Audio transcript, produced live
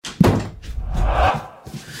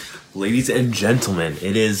Ladies and gentlemen,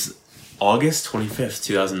 it is August 25th,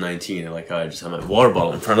 2019. Like I just have my water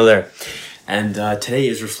bottle in front of there. And today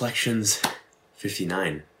is Reflections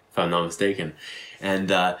 59, if I'm not mistaken. And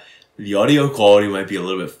the audio quality might be a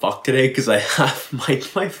little bit fucked today because I have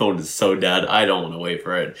my phone is so dead. I don't want to wait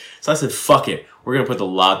for it. So I said, fuck it. We're going to put the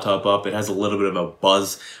laptop up. It has a little bit of a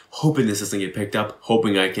buzz. Hoping this doesn't get picked up.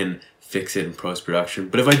 Hoping I can fix it in post-production.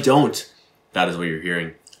 But if I don't, that is what you're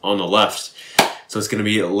hearing on the left. So it's going to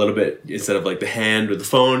be a little bit, instead of like the hand or the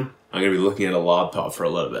phone, I'm going to be looking at a laptop for a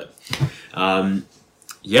little bit.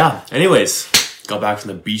 Yeah, anyways, got back from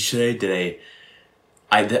the beach today.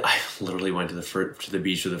 I literally went to the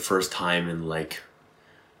beach for the first time in like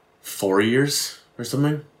 4 years or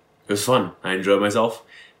something. It was fun. I enjoyed myself,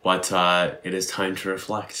 but it is time to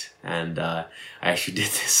reflect. And I actually did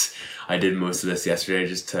this. I did most of this yesterday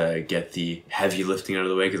just to get the heavy lifting out of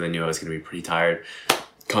the way because I knew I was going to be pretty tired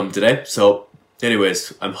come today. So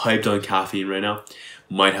anyways, I'm hyped on caffeine right now.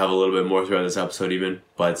 Might have a little bit more throughout this episode even,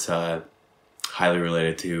 but highly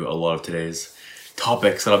related to a lot of today's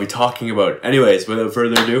topics that I'll be talking about. Anyways, without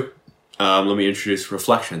further ado, let me introduce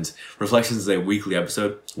Reflections. Reflections is a weekly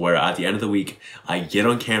episode where at the end of the week, I get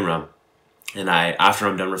on camera and after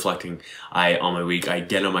I'm done reflecting on my week, I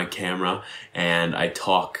get on my camera and I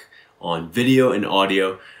talk on video and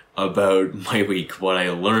audio about my week, what I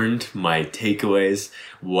learned, my takeaways,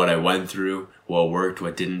 what I went through, what worked,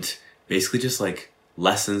 what didn't, basically just like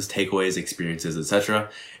lessons, takeaways, experiences, etc.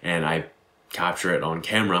 And I capture it on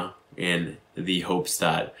camera in the hopes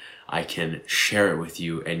that I can share it with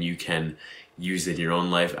you and you can use it in your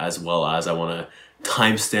own life, as well as I want to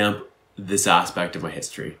timestamp this aspect of my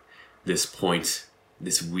history, this point,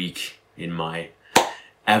 this week in my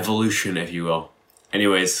evolution, if you will.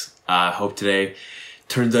 Anyways, I hope today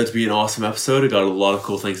turns out to be an awesome episode. I got a lot of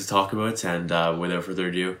cool things to talk about, and without further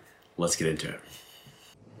ado, let's get into it.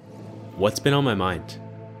 What's been on my mind?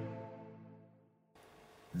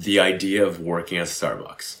 The idea of working at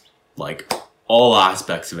Starbucks. Like, all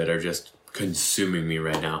aspects of it are just consuming me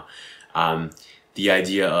right now. The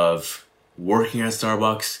idea of working at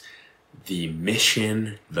Starbucks, the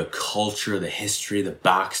mission, the culture, the history, the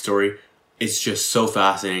backstory, it's just so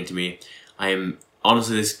fascinating to me.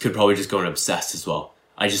 Honestly, this could probably just go and obsessed as well.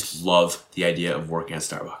 I just love the idea of working at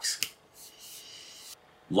Starbucks.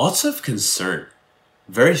 Lots of concern.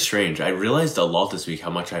 Very strange. I realized a lot this week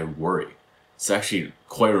how much I worry. It's actually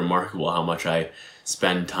quite remarkable how much I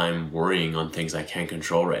spend time worrying on things I can't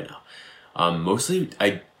control right now. Mostly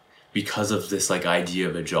because of this like idea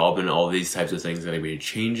of a job and all these types of things that are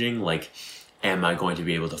changing. Like, am I going to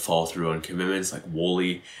be able to follow through on commitments like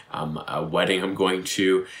Wooly, a wedding I'm going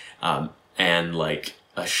to, and like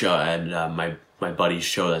a show and my buddy's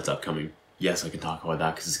show that's upcoming. Yes, I can talk about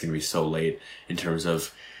that because it's going to be so late in terms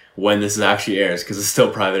of when this actually airs because it's still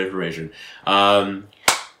private information.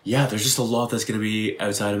 Yeah, there's just a lot that's going to be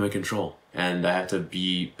outside of my control, and I have to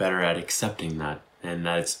be better at accepting that, and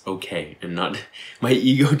that it's okay, and not, my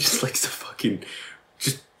ego just likes to fucking,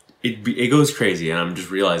 it goes crazy, and I'm just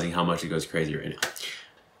realizing how much it goes crazy right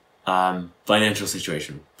now. Financial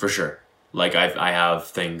situation, for sure. Like, I have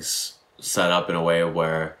things set up in a way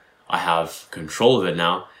where I have control of it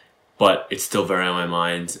now, but it's still very on my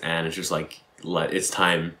mind, and it's just like, it's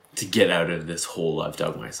time to get out of this hole I've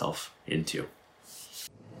dug myself into.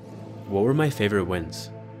 What were my favorite wins?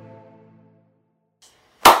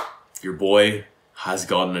 Your boy has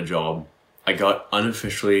gotten a job. I got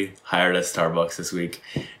unofficially hired at Starbucks this week,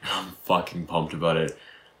 and I'm fucking pumped about it.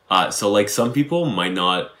 So like some people might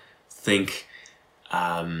not think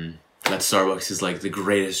that Starbucks is like the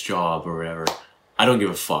greatest job or whatever. I don't give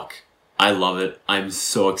a fuck. I love it. I'm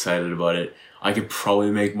so excited about it. I could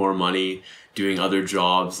probably make more money doing other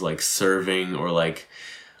jobs like serving or like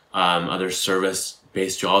other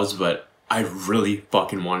service-based jobs, but I really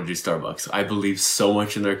fucking want to do Starbucks. I believe so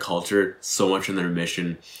much in their culture, so much in their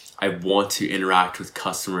mission. I want to interact with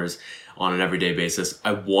customers on an everyday basis.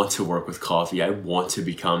 I want to work with coffee. I want to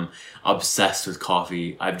become obsessed with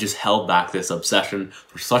coffee. I've just held back this obsession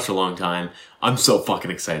for such a long time. I'm so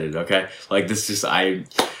fucking excited, okay? Like this just,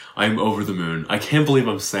 I'm over the moon. I can't believe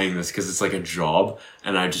I'm saying this because it's like a job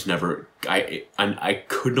and I just never, I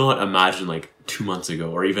could not imagine like 2 months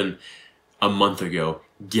ago or even a month ago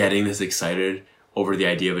getting this excited over the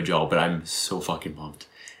idea of a job, but I'm so fucking pumped.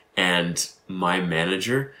 And my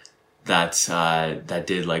manager that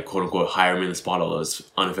did like quote unquote hire me in the spot, although it's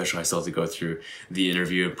unofficial, I still have to go through the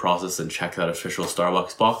interview process and check that official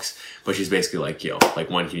Starbucks box. But she's basically like, yo, like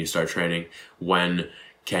when can you start training? When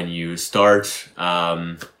can you start?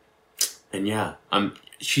 And yeah,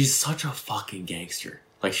 she's such a fucking gangster.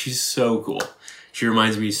 Like she's so cool. She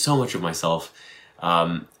reminds me so much of myself.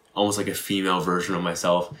 almost like a female version of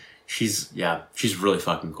myself. She's really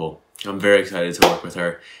fucking cool. I'm very excited to work with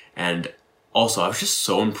her. And also, I was just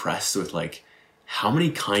so impressed with like how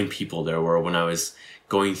many kind people there were when I was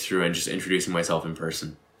going through and just introducing myself in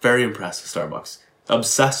person. Very impressed with Starbucks.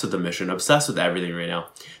 Obsessed with the mission, obsessed with everything right now.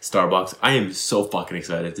 Starbucks, I am so fucking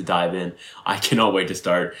excited to dive in. I cannot wait to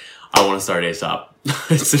start. I want to start ASAP.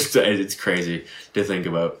 It's crazy to think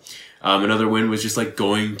about. Another win was just like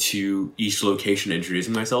going to each location,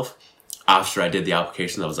 introducing myself. After I did the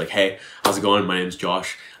application, I was like, hey, how's it going? My name's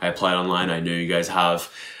Josh. I applied online. I know you guys have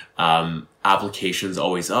applications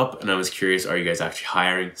always up, and I was curious, are you guys actually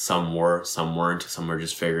hiring? Some were, some weren't. Some were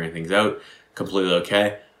just figuring things out. Completely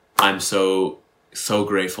okay. I'm so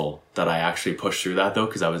grateful that I actually pushed through that though,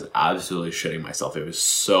 because I was absolutely shitting myself. It was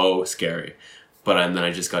so scary. But then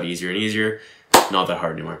I just got easier and easier. Not that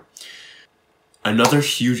hard anymore. Another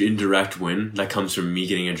huge indirect win that comes from me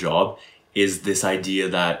getting a job is this idea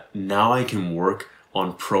that now I can work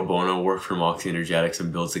on pro bono work for Moxie Energetics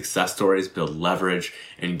and build success stories, build leverage,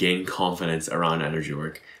 and gain confidence around energy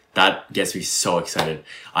work. That gets me so excited.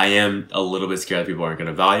 I am a little bit scared that people aren't going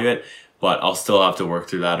to value it, but I'll still have to work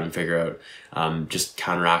through that and figure out just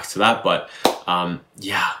counteracts to that. But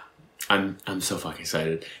yeah, I'm so fucking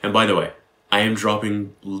excited. And by the way, I am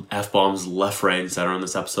dropping F-bombs left, right, and center on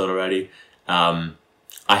this episode already. I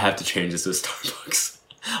have to change this to Starbucks.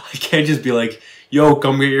 I can't just be like, yo,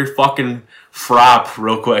 come get your fucking frap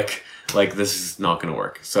real quick. Like, this is not gonna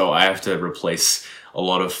work. So I have to replace a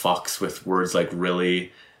lot of fucks with words like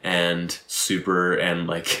really and super and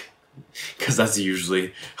like, because that's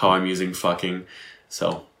usually how I'm using fucking.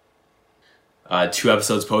 So 2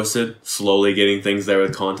 episodes posted, slowly getting things there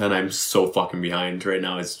with content. I'm so fucking behind right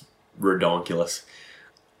now. It's redonkulous.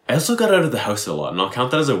 I also got out of the house a lot, and I'll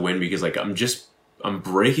count that as a win because like I'm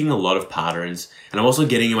breaking a lot of patterns, and I'm also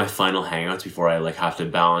getting in my final hangouts before I like have to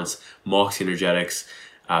balance Moxie Energetics,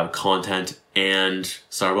 content, and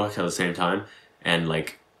Starbucks at the same time. And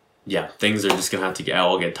like, yeah, things are just gonna have to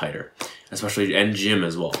all get tighter, especially, and gym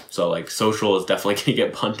as well. So like social is definitely gonna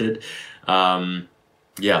get punted.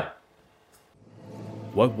 Yeah.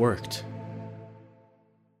 What worked?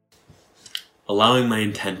 Allowing my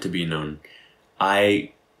intent to be known.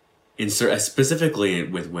 Specifically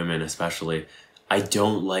with women especially, I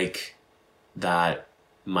don't like that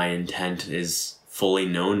my intent is fully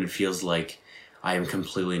known. It feels like I am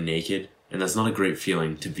completely naked, and that's not a great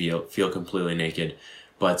feeling to feel completely naked.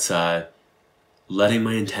 But letting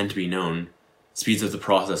my intent be known speeds up the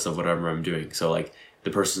process of whatever I'm doing. So like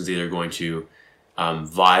the person's either going to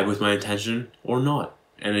vibe with my intention or not,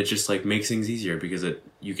 and it just like makes things easier because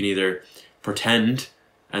you can either pretend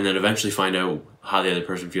and then eventually find out how the other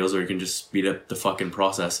person feels, or you can just speed up the fucking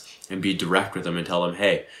process and be direct with them and tell them,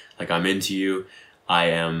 hey, like I'm into you, I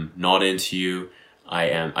am not into you,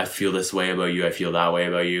 I feel this way about you, I feel that way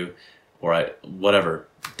about you, or whatever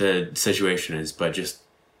the situation is. But just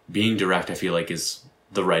being direct, I feel like, is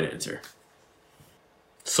the right answer.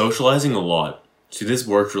 Socializing a lot. See, this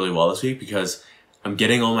worked really well this week because I'm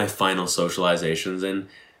getting all my final socializations in.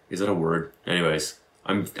 Is that a word? Anyways,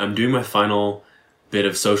 I'm doing my final bit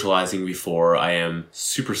of socializing before I am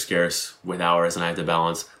super scarce with hours, and I have to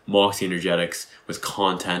balance Moxie Energetics with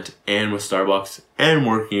content and with Starbucks and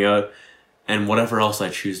working out and whatever else I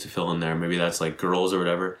choose to fill in there. Maybe that's like girls or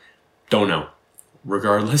whatever. Don't know.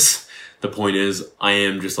 Regardless, the point is I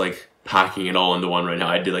am just like packing it all into one right now.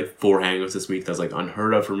 I did like 4 hangouts this week. That's like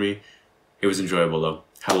unheard of for me. It was enjoyable though.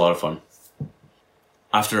 Had a lot of fun.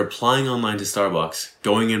 After applying online to Starbucks,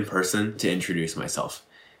 going in person to introduce myself.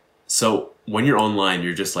 So when you're online,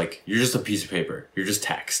 you're just a piece of paper. You're just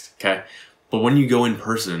text, okay? But when you go in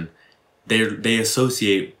person, they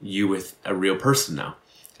associate you with a real person now.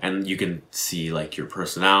 And you can see like your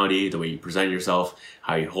personality, the way you present yourself,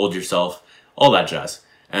 how you hold yourself, all that jazz.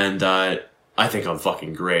 And I think I'm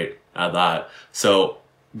fucking great at that. So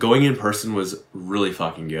going in person was really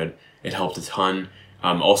fucking good. It helped a ton.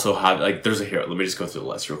 Also had like, let me just go through the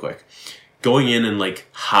list real quick. Going in and like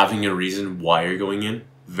having a reason why you're going in,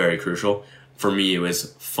 very crucial. For me, it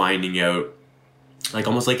was finding out like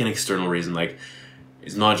almost like an external reason. Like,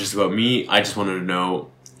 it's not just about me. I just wanted to know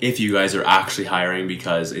if you guys are actually hiring,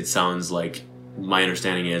 because it sounds like my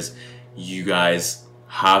understanding is you guys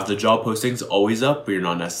have the job postings always up, but you're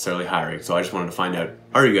not necessarily hiring. So I just wanted to find out,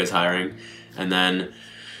 are you guys hiring? And then,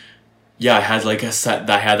 yeah, I had like a set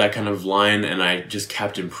that had that kind of line, and I just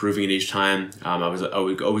kept improving it each time. I was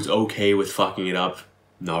okay with fucking it up,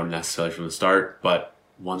 not necessarily from the start, but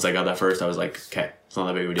once I got that first, I was like, okay, it's not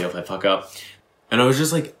that big of a deal if I fuck up. And I was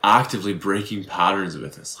just like actively breaking patterns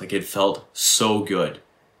with this. Like, it felt so good.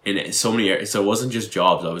 in so many areas. So it wasn't just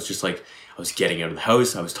jobs. I was just like, I was getting out of the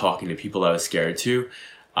house. I was talking to people that I was scared to.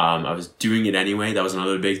 I was doing it anyway. That was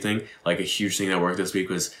another big thing. Like a huge thing that worked this week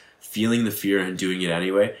was feeling the fear and doing it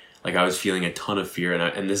anyway. Like I was feeling a ton of fear,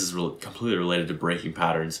 and this is completely related to breaking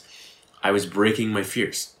patterns. I was breaking my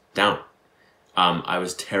fears down. I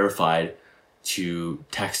was terrified to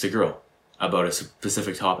text a girl about a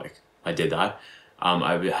specific topic. I did that.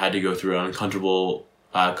 I had to go through an uncomfortable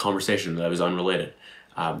conversation that was unrelated.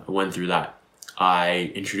 I went through that.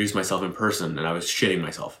 I introduced myself in person and I was shitting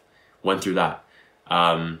myself. Went through that.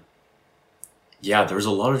 Yeah, there was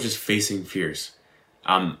a lot of just facing fears.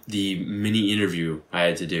 The mini interview I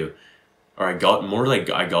had to do, or I got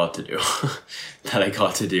to do, that I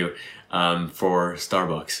got to do, for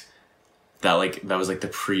Starbucks. That was like the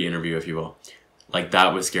pre-interview, if you will. Like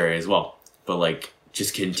that was scary as well. But like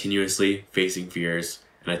just continuously facing fears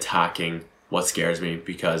and attacking what scares me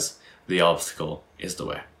because the obstacle is the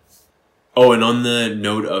way. Oh, and on the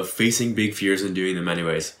note of facing big fears and doing them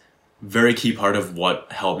anyways, very key part of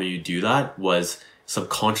what helped me do that was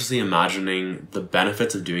subconsciously imagining the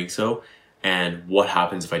benefits of doing so and what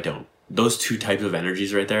happens if I don't. Those two types of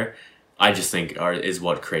energies right there, I just think is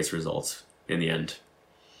what creates results in the end.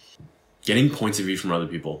 Getting points of view from other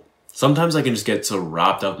people. Sometimes I can just get so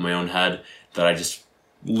wrapped up in my own head that I just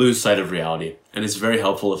lose sight of reality. And it's very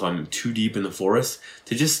helpful if I'm too deep in the forest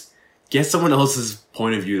to just get someone else's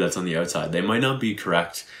point of view that's on the outside. They might not be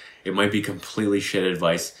correct. It might be completely shit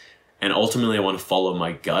advice. And ultimately I want to follow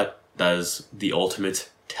my gut. That is the ultimate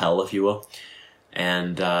tell, if you will.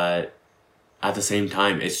 And at the same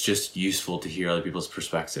time, it's just useful to hear other people's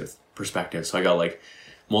perspective. So I got like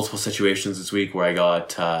multiple situations this week where I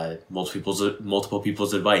got multiple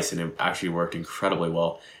people's advice, and it actually worked incredibly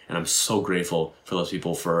well. And I'm so grateful for those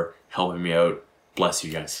people for helping me out. Bless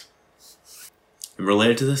you guys. And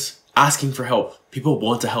related to this, asking for help. People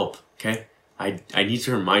want to help, okay? I need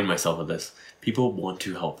to remind myself of this. People want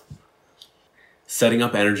to help. Setting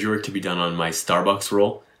up energy work to be done on my Starbucks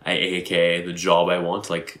role, aka the job I want,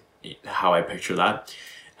 like how I picture that.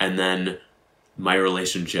 And then my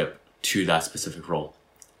relationship to that specific role.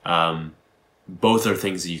 Both are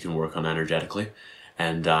things that you can work on energetically,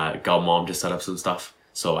 and got mom to set up some stuff.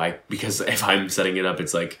 So because if I'm setting it up,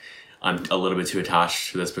 it's like I'm a little bit too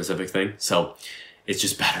attached to this specific thing. So it's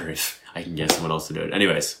just better if I can get someone else to do it.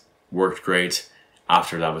 Anyways, worked great.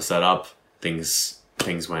 After that was set up, things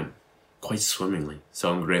went quite swimmingly.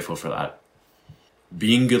 So I'm grateful for that.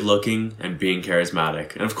 Being good looking and being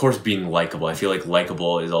charismatic, and of course being likable. I feel like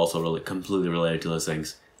likable is also really completely related to those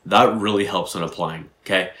things. That really helps when applying,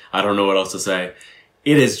 okay? I don't know what else to say.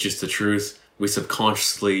 It is just the truth. We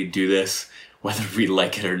subconsciously do this, whether we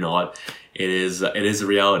like it or not. It is a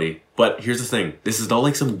reality. But here's the thing. This is not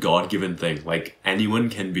like some God-given thing. Like, anyone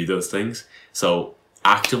can be those things. So,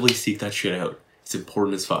 actively seek that shit out. It's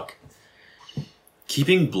important as fuck.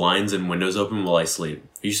 Keeping blinds and windows open while I sleep.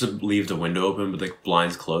 I used to leave the window open, but the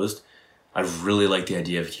blinds closed. I really like the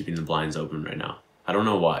idea of keeping the blinds open right now. I don't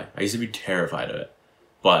know why. I used to be terrified of it.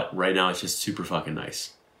 But right now it's just super fucking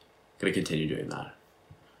nice. Gonna continue doing that.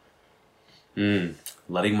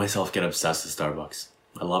 Letting myself get obsessed with Starbucks.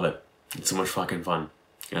 I love it. It's so much fucking fun.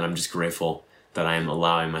 And I'm just grateful that I am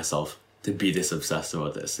allowing myself to be this obsessed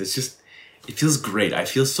about this. It's just, it feels great. I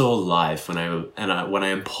feel so alive when I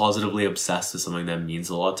am positively obsessed with something that means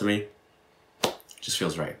a lot to me. It just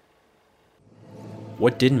feels right.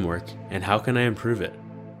 What didn't work, and how can I improve it?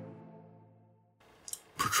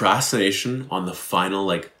 Procrastination on the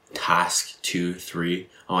final task 2, 3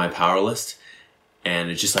 on my power list,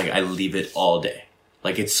 and it's just I leave it all day.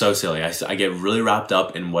 It's so silly. I get really wrapped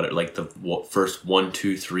up in the first 1,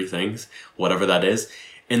 2, 3 things, whatever that is,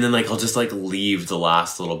 and then I'll just leave the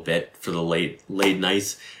last little bit for the late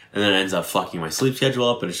nights, and then it ends up fucking my sleep schedule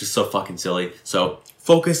up, and it's just so fucking silly. So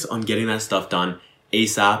focus on getting that stuff done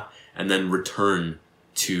ASAP, and then return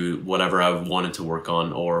to whatever I wanted to work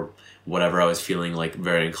on or whatever I was feeling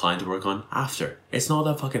very inclined to work on after. It's not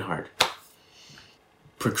that fucking hard.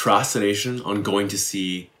 Procrastination on going to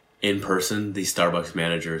see in person the Starbucks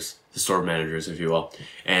managers, the store managers, if you will,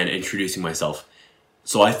 and introducing myself.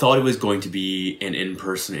 So I thought it was going to be an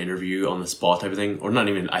in-person interview on the spot type of thing, or not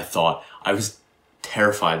even I thought. I was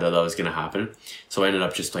terrified that was going to happen. So I ended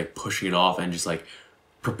up just pushing it off and just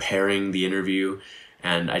preparing the interview.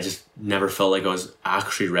 And I just never felt like I was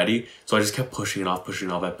actually ready. So I just kept pushing it off. I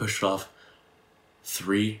pushed it off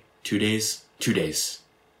 2 days,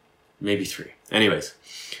 maybe 3. Anyways,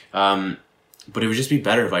 but it would just be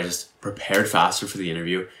better if I just prepared faster for the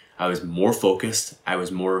interview. I was more focused. I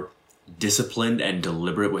was more disciplined and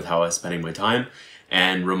deliberate with how I was spending my time,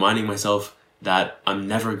 and reminding myself that I'm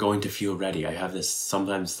never going to feel ready. I have this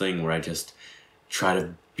sometimes thing where I just try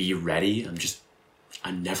to be ready.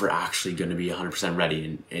 I'm never actually going to be 100% ready,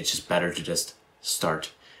 and it's just better to just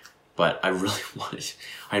start. But I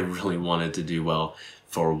really wanted to do well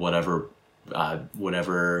for whatever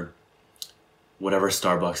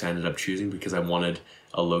Starbucks I ended up choosing, because I wanted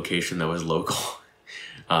a location that was local,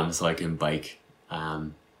 so I can bike,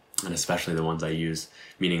 and especially the ones I use.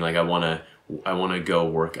 Meaning, like, I wanna go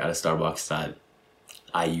work at a Starbucks that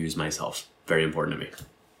I use myself. Very important to me.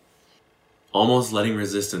 Almost letting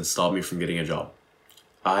resistance stop me from getting a job.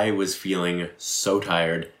 I was feeling so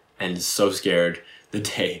tired and so scared the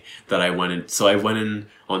day that I went in. So I went in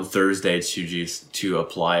on Thursday to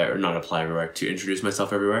apply, or not apply everywhere, to introduce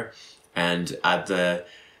myself everywhere. And at the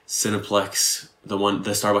Cineplex, the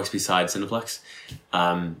Starbucks beside Cineplex,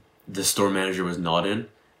 the store manager was not in,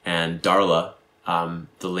 and Darla,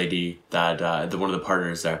 the lady that one of the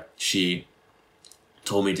partners there, she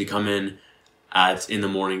told me to come in in the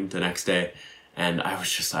morning the next day. And I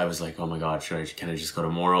was like, oh my God, can I just go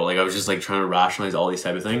tomorrow? Like, I was just like trying to rationalize all these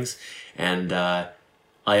type of things. And I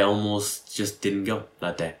almost just didn't go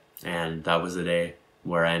that day. And that was the day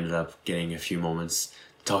where I ended up getting a few moments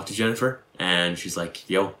to talk to Jennifer. And she's like,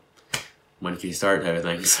 yo, when can you start, type of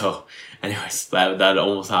thing. So anyways, that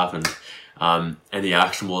almost happened. And the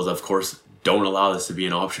actionable is, of course, don't allow this to be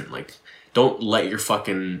an option. Like, don't let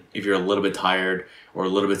if you're a little bit tired or a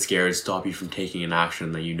little bit scared, stop you from taking an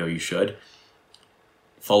action that you know you should.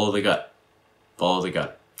 Follow the gut. Follow the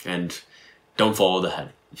gut. And don't follow the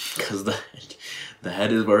head. Because the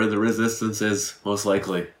head is where the resistance is, most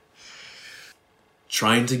likely.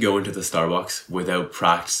 Trying to go into the Starbucks without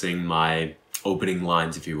practicing my opening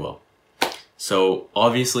lines, if you will. So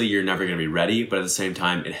obviously you're never going to be ready, but at the same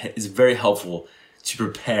time, it is very helpful to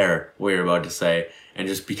prepare what you're about to say and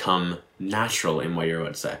just become natural in what you're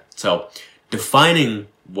about to say. So defining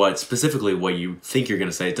specifically what you think you're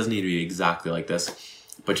going to say, it doesn't need to be exactly like this,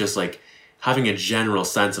 but just like having a general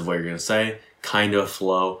sense of what you're going to say, kind of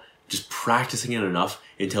flow, just practicing it enough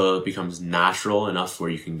until it becomes natural enough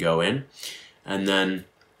where you can go in. And then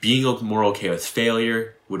being more okay with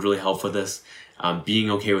failure would really help with this. Being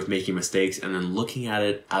okay with making mistakes, and then looking at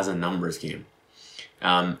it as a numbers game.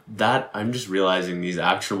 That I'm just realizing these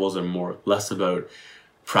actionables are less about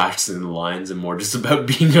practicing the lines and more just about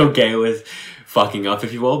being okay with fucking up,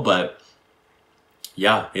 if you will. But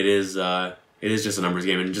yeah, it is just a numbers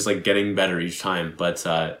game, and just like getting better each time. But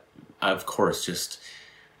of course, just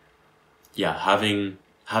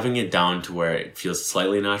having it down to where it feels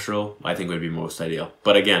slightly natural, I think would be most ideal.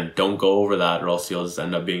 But again, don't go over that, or else you'll just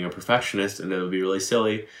end up being a perfectionist and it'll be really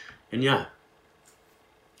silly. And yeah,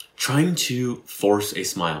 trying to force a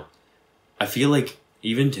smile. I feel like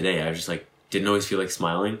even today, I just like didn't always feel like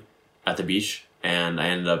smiling at the beach, and I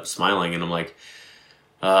ended up smiling, and I'm like,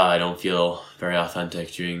 I don't feel very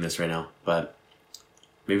authentic doing this right now. But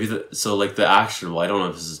maybe the actionable, I don't know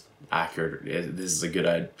if this is accurate, this is a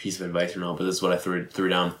good piece of advice or not, but this is what I threw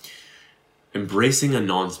down. Embracing a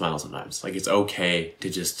non-smile sometimes. Like, it's okay to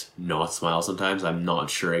just not smile sometimes. I'm not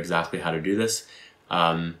sure exactly how to do this,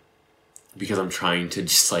 because I'm trying to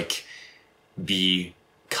just like be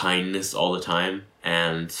kindness all the time,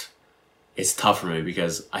 and it's tough for me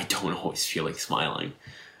because I don't always feel like smiling.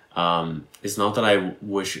 It's not that I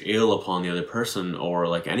wish ill upon the other person or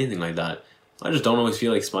like anything like that. I just don't always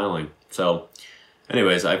feel like smiling. So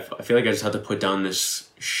anyways, I feel like I just have to put down this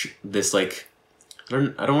like,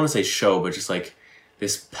 I don't want to say show, but just like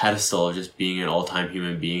this pedestal of just being an all-time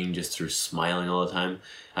human being just through smiling all the time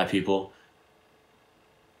at people,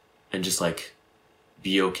 and just like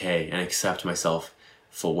be okay and accept myself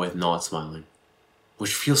with not smiling,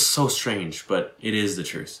 which feels so strange, but it is the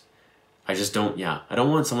truth. I just don't, I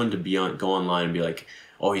don't want someone to go online and be like,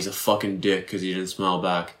 oh, he's a fucking dick because he didn't smile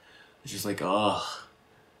back. It's just like, oh,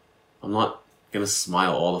 I'm not gonna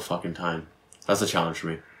smile all the fucking time. That's a challenge for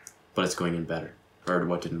me, but it's going in better. Or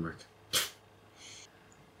what didn't work.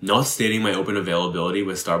 Not stating my open availability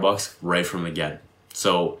with Starbucks right from the get.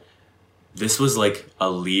 So this was like a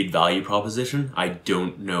lead value proposition. I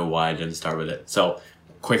don't know why I didn't start with it. So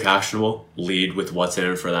quick actionable, lead with what's in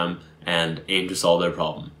it for them, and aim to solve their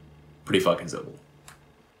problem. Pretty fucking simple.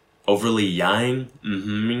 Overly yaying,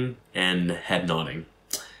 and head nodding.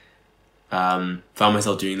 Found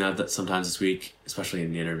myself doing that sometimes this week, especially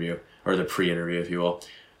in the interview, or the pre-interview, if you will.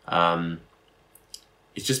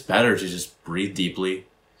 It's just better to just breathe deeply,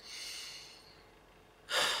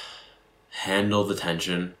 handle the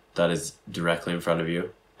tension that is directly in front of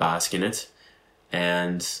you, bask in it,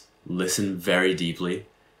 and listen very deeply,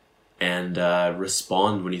 and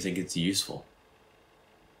respond when you think it's useful.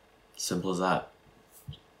 Simple as that.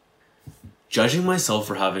 judging myself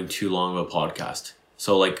for having too long of a podcast.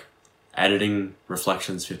 So like editing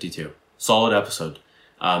Reflections 52, solid episode,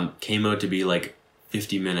 came out to be like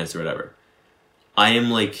 50 minutes or whatever. I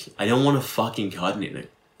am like, I don't want to fucking cut anything.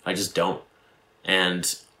 I just don't.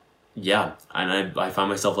 And yeah, and I found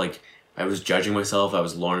myself like, I was judging myself. I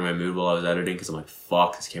was lowering my mood while I was editing because I'm like,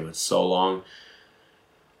 fuck, this came out so long.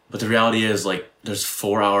 But the reality is, like, there's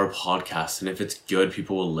 4-hour podcasts, and if it's good,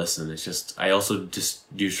 people will listen. It's just, I also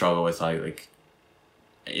just do struggle with, like,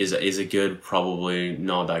 is it good? Probably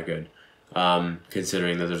not that good.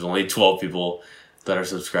 Considering that there's only 12 people that are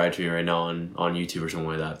subscribed to me right now on YouTube or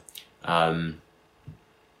something like that.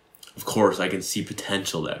 Of course, I can see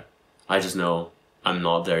potential there. I just know I'm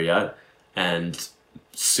not there yet. And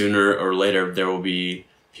sooner or later, there will be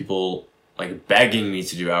people, like, begging me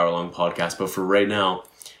to do hour-long podcasts. But for right now,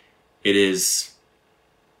 it's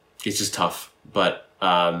just tough, but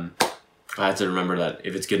I have to remember that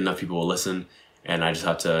if it's good enough, people will listen, and I just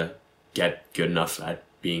have to get good enough at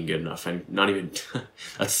being good enough, and not even,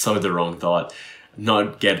 that's so the wrong thought,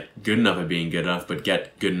 not get good enough at being good enough, but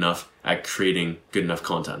get good enough at creating good enough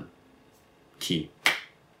content. Key.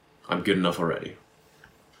 I'm good enough already.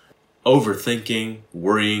 Overthinking,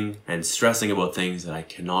 worrying, and stressing about things that I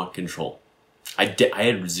cannot control. I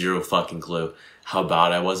had zero fucking clue how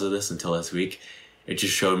bad I was at this until this week. It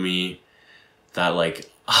just showed me that, like,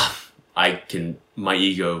 my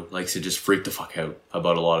ego likes to just freak the fuck out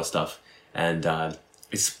about a lot of stuff. And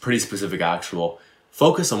it's pretty specific, actual.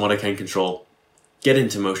 Focus on what I can control, get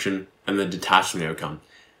into motion, and then detach from the outcome.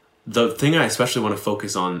 The thing I especially want to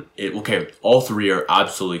focus on, all three are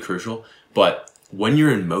absolutely crucial, but when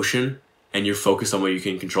you're in motion and you're focused on what you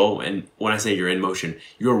can control, and when I say you're in motion,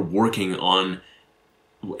 you're working on,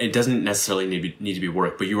 it doesn't necessarily need to be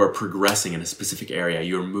work, but you are progressing in a specific area.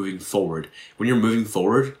 You are moving forward. When you're moving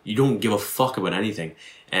forward, you don't give a fuck about anything,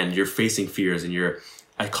 and you're facing fears, and you're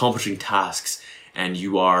accomplishing tasks, and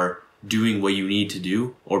you are doing what you need to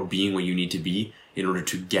do or being what you need to be in order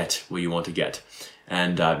to get what you want to get.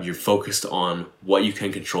 And you're focused on what you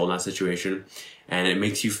can control in that situation, and it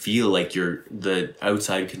makes you feel like the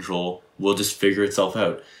outside control will just figure itself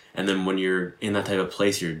out. And then when you're in that type of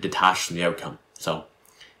place, you're detached from the outcome. So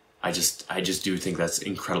I just do think that's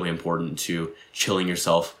incredibly important to chilling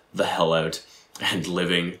yourself the hell out and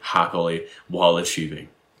living happily while achieving.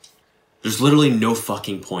 There's literally no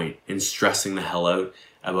fucking point in stressing the hell out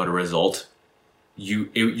about a result.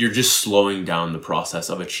 You're just slowing down the process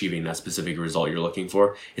of achieving that specific result you're looking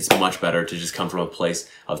for. It's much better to just come from a place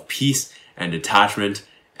of peace and detachment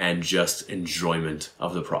and just enjoyment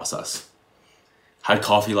of the process. Had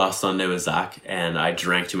coffee last Sunday with Zach, and I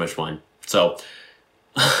drank too much wine. So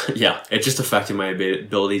yeah, it just affected my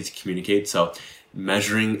ability to communicate. So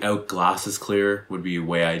measuring out glasses clear would be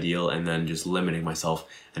way ideal, and then just limiting myself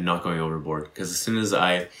and not going overboard. Because as soon as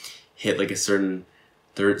I hit like a certain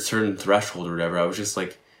threshold or whatever, I was just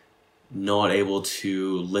like not able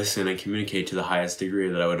to listen and communicate to the highest degree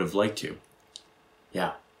that I would have liked to.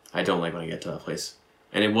 Yeah, I don't like when I get to that place.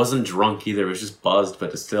 And it wasn't drunk either, it was just buzzed,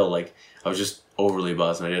 but it's still like, I was just overly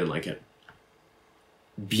buzzed and I didn't like it.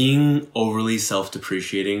 Being overly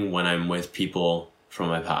self-depreciating when I'm with people from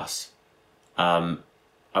my past. I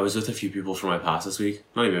was with a few people from my past this week,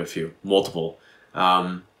 not even a few, multiple.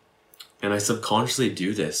 And I subconsciously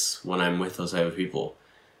do this when I'm with those type of people.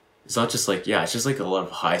 It's not just like, it's just like a lot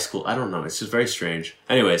of high school. I don't know. It's just very strange.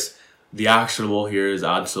 Anyways, the actionable here is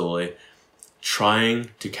absolutely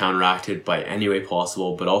trying to counteract it by any way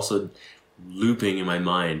possible, but also looping in my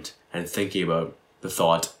mind and thinking about the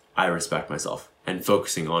thought, I respect myself, and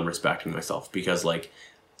focusing on respecting myself, because like,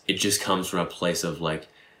 it just comes from a place of like,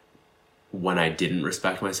 when I didn't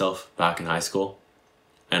respect myself back in high school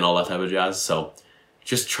and all that type of jazz. So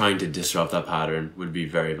just trying to disrupt that pattern would be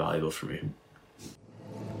very valuable for me.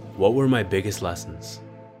 What were my biggest lessons?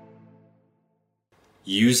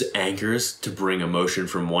 Use anchors to bring emotion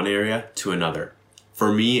from one area to another.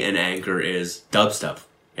 For me, an anchor is dubstep.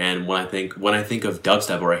 And when I think of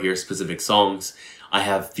dubstep or I hear specific songs, I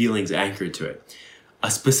have feelings anchored to it. A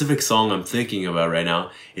specific song I'm thinking about right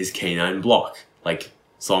now is K9 Block. Like,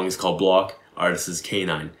 song is called Block, artist is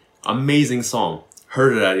K9. Amazing song.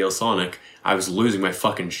 Heard it at Eelsonic. I was losing my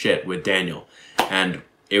fucking shit with Daniel. And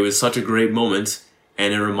it was such a great moment,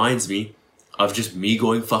 and it reminds me of just me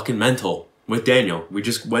going fucking mental with Daniel. We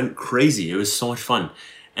just went crazy. It was so much fun.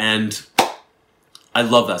 And I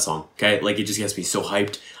love that song, okay? Like, it just gets me so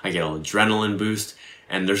hyped. I get an adrenaline boost,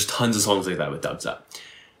 and there's tons of songs like that with dubstep.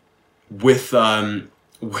 With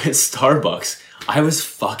Starbucks, I was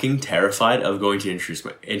fucking terrified of going to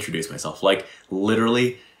introduce myself. Like,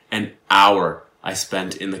 literally an hour I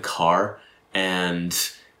spent in the car, and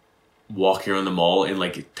walking around the mall in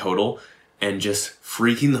like total and just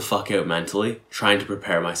freaking the fuck out mentally, trying to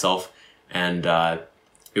prepare myself. And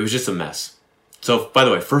it was just a mess. So by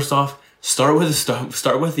the way, first off, start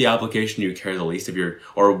with the application you care the least, if you're,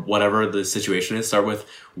 or whatever the situation is. Start with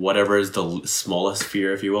whatever is the smallest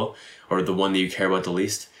fear, if you will, or the one that you care about the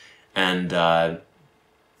least. And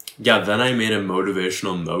yeah, then I made a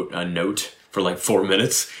motivational note for like 4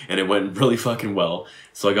 minutes, and it went really fucking well.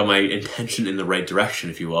 So I got my intention in the right direction,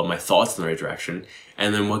 if you will, my thoughts in the right direction.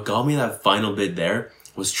 And then what got me that final bit there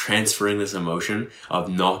was transferring this emotion of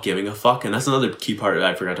not giving a fuck. And that's another key part that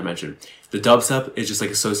I forgot to mention. The dubstep is just like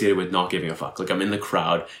associated with not giving a fuck. Like I'm in the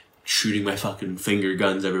crowd, shooting my fucking finger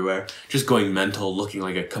guns everywhere, just going mental, looking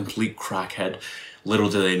like a complete crackhead. Little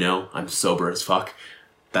do they know, I'm sober as fuck.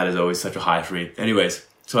 That is always such a high for me. Anyways,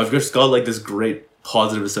 so I've just got like this great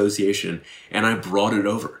positive association, and I brought it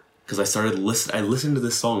over because I listened to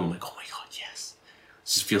this song. I'm like, oh my god, yes,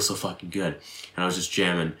 this just feels so fucking good. And I was just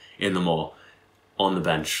jamming in the mall on the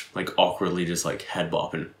bench, like awkwardly, just like head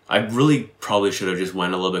bopping. I really probably should have just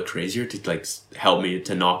went a little bit crazier to like help me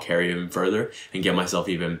to not carry even further and get myself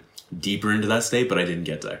even deeper into that state, but I didn't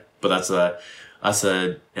get there. But that's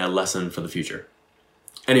a lesson for the future.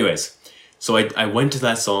 Anyways, so I went to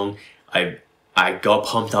that song. I got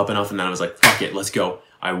pumped up enough, and then I was like, fuck it, let's go.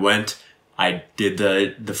 I went, I did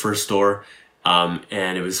the first store,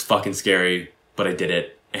 and it was fucking scary, but I did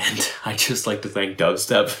it. And I just like to thank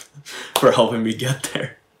Dubstep for helping me get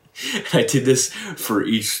there. And I did this for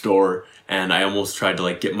each store, and I almost tried to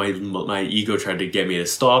like get my ego tried to get me to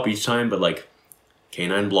stop each time, but like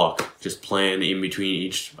K9 Block, just playing in between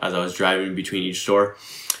each, as I was driving between each store.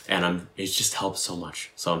 And it just helped so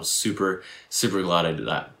much. So I'm super, super glad I did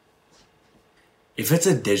that. If it's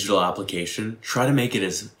a digital application, try to make it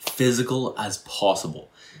as physical as possible.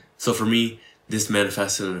 So for me, this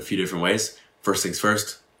manifested in a few different ways. First things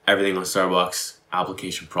first, everything on Starbucks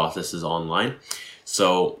application process is online.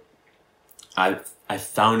 So I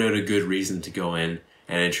found out a good reason to go in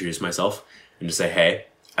and introduce myself and just say, hey,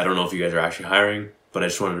 I don't know if you guys are actually hiring, but I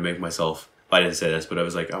just wanted to make myself, I didn't say this, but I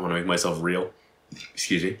was like, I want to make myself real.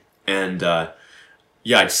 Excuse me. And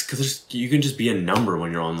yeah, just because you can just be a number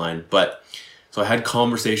when you're online. But so I had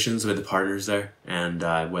conversations with the partners there, and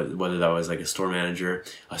whether that was like a store manager,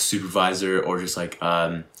 a supervisor, or just like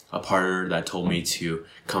a partner that told me to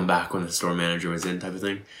come back when the store manager was in, type of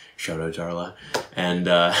thing. Shout out Darla. And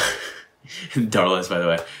Darla is, by the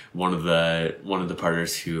way, one of the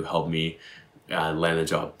partners who helped me land the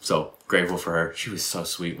job. So grateful for her. She was so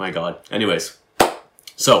sweet. My God. Anyways,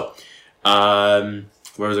 so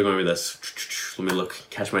where was I going with this? Let me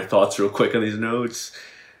catch my thoughts real quick on these notes.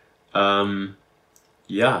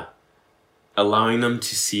 Yeah, allowing them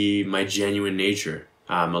to see my genuine nature,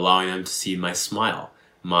 allowing them to see my smile,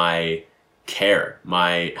 my care,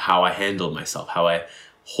 how I handle myself, how I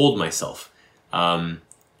hold myself,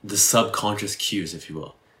 the subconscious cues, if you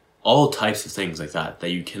will, all types of things like that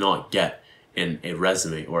you cannot get in a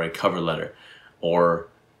resume or a cover letter or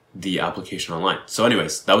the application online. So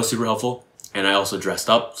anyways, that was super helpful. And I also dressed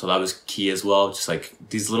up, so that was key as well. Just like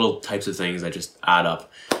these little types of things that just add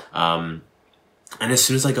up. And as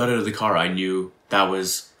soon as I got out of the car, I knew that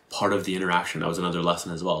was part of the interaction. That was another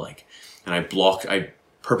lesson as well. And I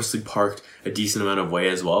purposely parked a decent amount of way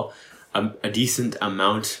as well, a decent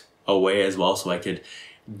amount away as well, so I could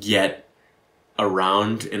get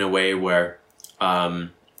around in a way where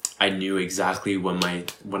I knew exactly when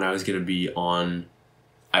I was gonna be on.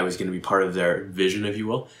 I was gonna be part of their vision, if you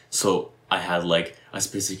will. So I had like a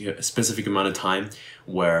specific amount of time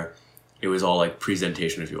where it was all like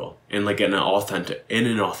presentation, if you will, in an authentic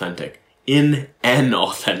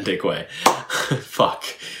way. Fuck.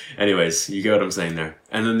 Anyways, you get what I'm saying there.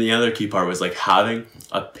 And then the other key part was like having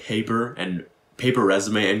a paper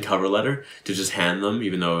resume and cover letter to just hand them,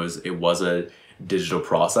 even though it was a digital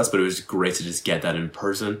process, but it was great to just get that in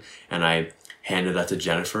person. And I handed that to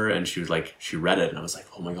Jennifer, and she read it, and I was like,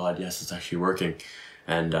 oh my God, yes, it's actually working.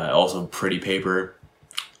 And also pretty paper,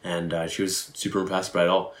 and she was super impressed by it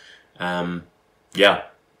all. Yeah,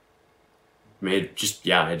 it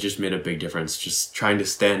just made a big difference. Just trying to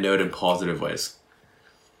stand out in positive ways.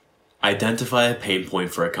 Identify a pain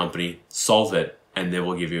point for a company, solve it, and they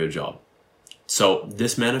will give you a job. So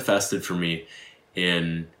this manifested for me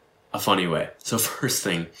in a funny way. So first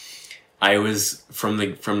thing, I was from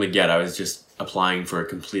the get, I was just applying for a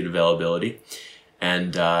complete availability,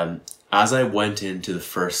 and as I went into the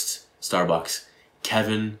first Starbucks,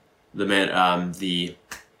 Kevin, the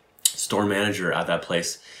store manager at that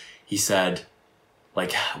place, he said,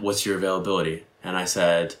 like, what's your availability? And I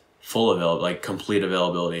said, complete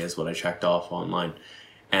availability is what I checked off online.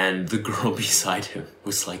 And the girl beside him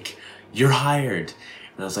was like you're hired.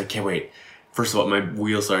 And I was like, okay, wait. First of all, my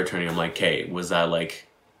wheels started turning. I'm like, okay, was that like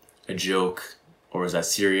a joke or was that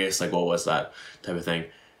serious? Like, what was that type of thing?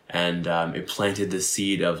 And it planted the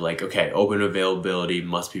seed of like, okay, open availability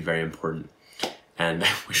must be very important. And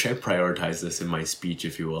I wish I prioritized this in my speech,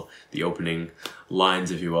 if you will, the opening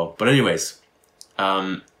lines, if you will. But anyways,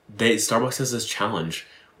 Starbucks has this challenge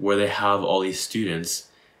where they have all these students,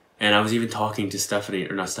 and I was even talking to Stephanie,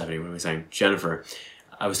 or not Stephanie, what am I saying? Jennifer.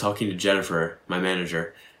 I was talking to Jennifer, my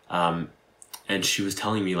manager, and she was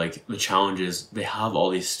telling me like the challenge is they have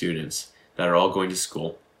all these students that are all going to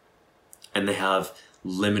school, and they have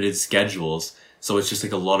limited schedules, so it's just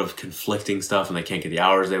like a lot of conflicting stuff, and they can't get the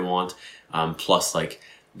hours they want. Plus, like,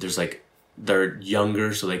 there's like they're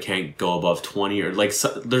younger, so they can't go above 20, or like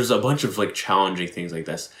there's a bunch of like challenging things like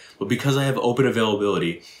this. But because I have open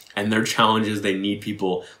availability and their challenges, they need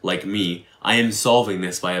people like me. I am solving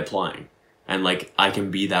this by applying, and like I can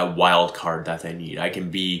be that wild card that they need. I can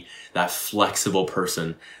be that flexible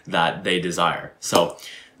person that they desire. So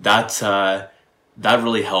that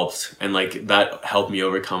really helped, and like that helped me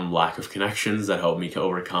overcome lack of connections. That helped me to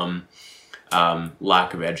overcome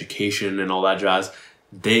lack of education and all that jazz.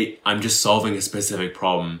 I'm just solving a specific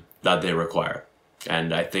problem that they require.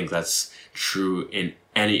 And I think that's true in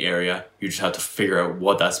any area. You just have to figure out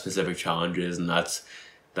what that specific challenge is, and that's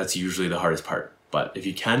usually the hardest part. But if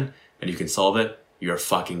you can, and you can solve it, you're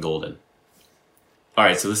fucking golden.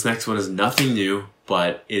 Alright, so this next one is nothing new,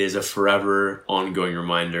 but it is a forever ongoing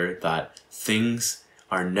reminder that things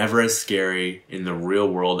are never as scary in the real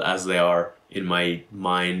world as they are in my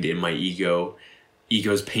mind, in my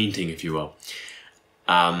ego's painting, if you will.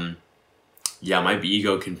 Yeah, my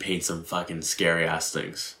ego can paint some fucking scary ass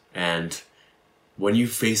things. And when you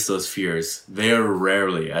face those fears, they are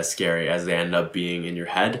rarely as scary as they end up being in your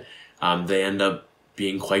head. They end up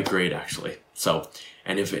being quite great, actually. So,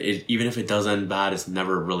 and even if it does end bad, it's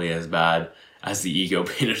never really as bad as the ego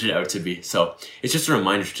painted it out to be. So it's just a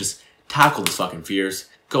reminder to just tackle these fucking fears.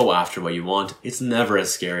 Go after what you want. It's never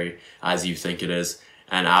as scary as you think it is.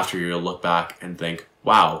 And after you'll look back and think,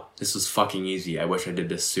 wow, this was fucking easy. I wish I did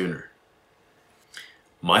this sooner.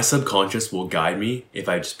 My subconscious will guide me if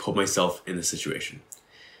I just put myself in the situation.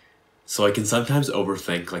 So I can sometimes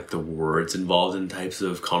overthink like the words involved in types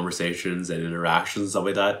of conversations and interactions and stuff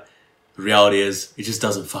like that. The reality is, it just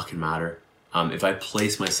doesn't fucking matter. If I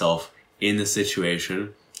place myself in the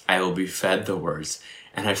situation, I will be fed the words.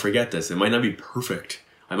 And I forget this. It might not be perfect.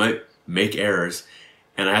 I might make errors,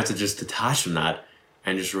 and I have to just detach from that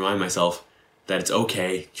and just remind myself that it's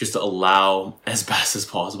okay just to allow as best as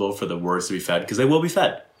possible for the words to be fed, because they will be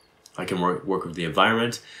fed. I can work with the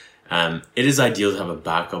environment. It is ideal to have a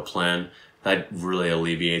backup plan. That really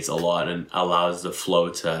alleviates a lot and allows the flow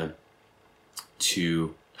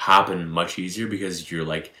to happen much easier, because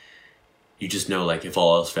you just know, like, if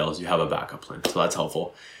all else fails, you have a backup plan. So that's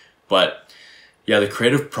helpful. But yeah, the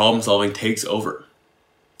creative problem solving takes over.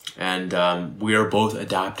 And we are both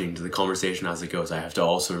adapting to the conversation as it goes. I have to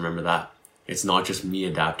also remember that. It's not just me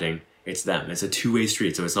adapting, it's them. It's a two-way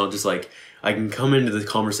street. So it's not just like I can come into the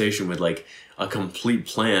conversation with like a complete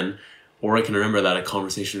plan, or I can remember that a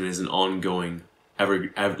conversation is an ongoing,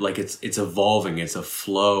 like it's evolving, it's a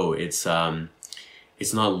flow, it's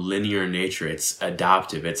not linear in nature, it's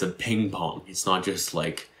adaptive, it's a ping pong. It's not just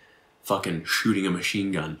like fucking shooting a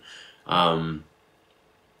machine gun.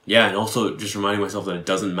 Yeah, and also just reminding myself that it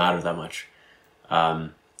doesn't matter that much.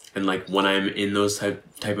 And like when I'm in those type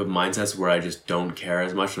of mindsets where I just don't care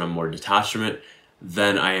as much and I'm more detached from it,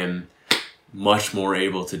 then I am much more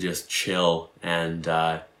able to just chill and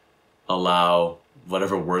allow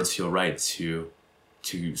whatever words feel right to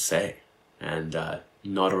say, and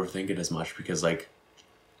not overthink it as much, because like,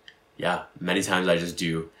 yeah, many times I just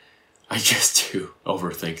do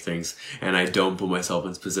overthink things, and I don't put myself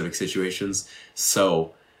in specific situations.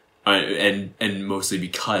 So, and mostly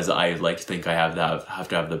because I like to think I have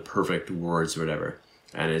to have the perfect words or whatever,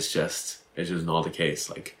 and it's just not the case.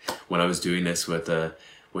 Like when I was doing this with the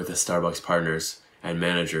Starbucks partners and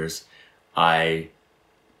managers, I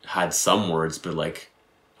had some words, but like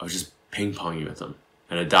I was just ping ponging with them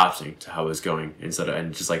and adapting to how it was going, and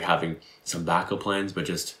just like having some backup plans, but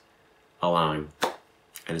just allowing.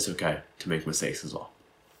 And it's okay to make mistakes as well.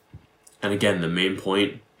 And again, the main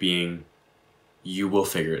point being, you will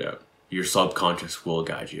figure it out. Your subconscious will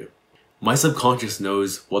guide you. My subconscious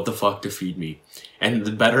knows what the fuck to feed me. And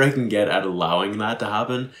the better I can get at allowing that to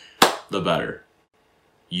happen, the better.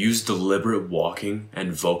 Use deliberate walking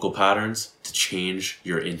and vocal patterns to change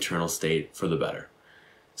your internal state for the better.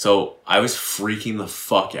 So I was freaking the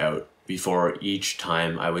fuck out before each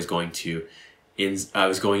time I was going to I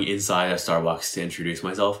was going inside a Starbucks to introduce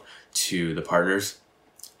myself to the partners.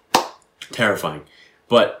 Terrifying.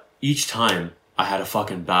 But each time I had a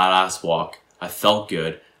fucking badass walk. I felt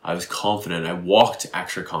good. I was confident. I walked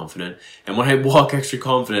extra confident. And when I walk extra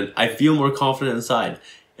confident, I feel more confident inside.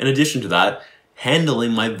 In addition to that,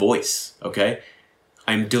 handling my voice, okay?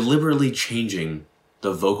 I'm deliberately changing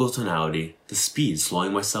the vocal tonality, the speed,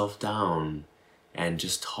 slowing myself down, and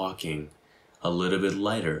just talking a little bit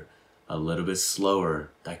lighter, a little bit slower.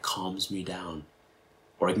 That calms me down.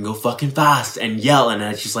 Or I can go fucking fast and yell, and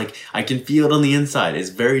it's just like, I can feel it on the inside. It's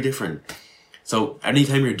very different. So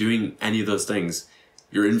anytime you're doing any of those things,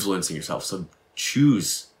 you're influencing yourself. So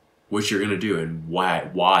choose what you're going to do and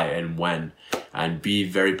why and when, and be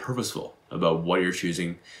very purposeful about what you're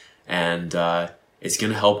choosing. And it's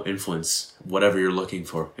going to help influence whatever you're looking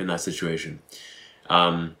for in that situation.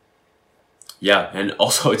 Yeah, and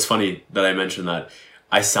also it's funny that I mentioned that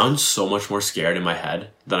I sound so much more scared in my head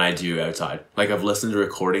than I do outside. Like, I've listened to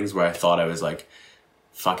recordings where I thought I was like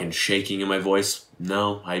fucking shaking in my voice.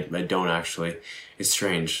 No, I don't actually. It's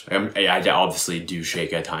strange. I obviously do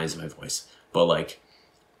shake at times in my voice, but like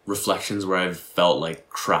reflections where I've felt like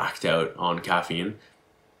cracked out on caffeine,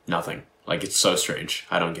 nothing. Like, it's so strange.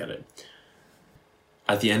 I don't get it.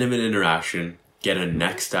 At the end of an interaction, get a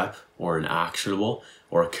next step or an actionable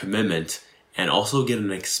or a commitment, and also get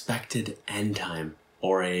an expected end time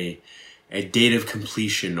or a date of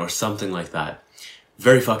completion or something like that.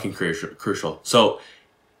 Very fucking crucial. So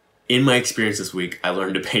in my experience this week, I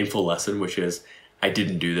learned a painful lesson, which is I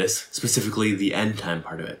didn't do this, specifically the end time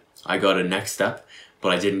part of it. I got a next step,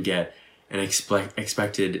 but I didn't get an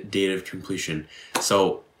expected date of completion.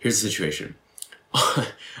 So here's the situation.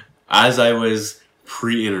 As I was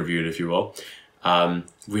pre-interviewed, if you will,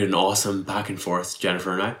 we had an awesome back and forth,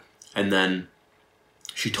 Jennifer and I, and then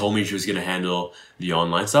she told me she was going to handle the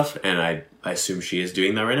online stuff, and I assume she is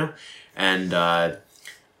doing that right now. And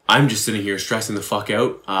I'm just sitting here stressing the fuck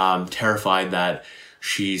out, terrified that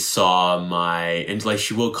she saw and like,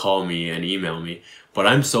 she will call me and email me, but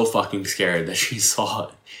I'm so fucking scared that she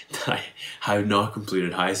saw that I have not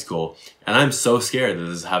completed high school, and I'm so scared that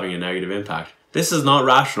this is having a negative impact. This is not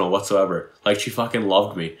rational whatsoever. Like, she fucking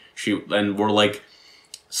loved me. And we're like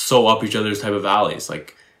so up each other's type of alleys.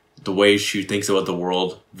 Like, the way she thinks about the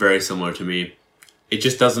world, very similar to me. It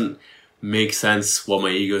just doesn't make sense what my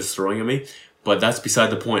ego is throwing at me. But that's beside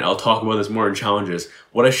the point. I'll talk about this more in challenges.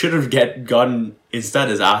 What I should have gotten instead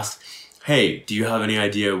is asked, hey, do you have any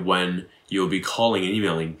idea when you'll be calling and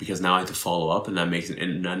emailing? Because now I have to follow up, and that makes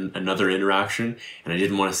another interaction. And I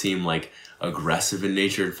didn't want to seem like aggressive in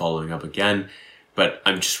nature and following up again. But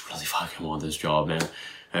I'm just really fucking want this job, man.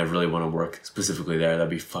 I really want to work specifically there. That'd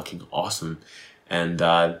be fucking awesome. And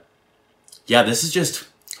yeah, this is just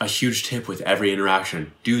a huge tip with every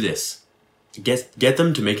interaction. Do this. Get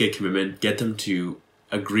them to make a commitment. Get them to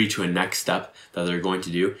agree to a next step that they're going to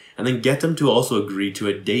do. And then get them to also agree to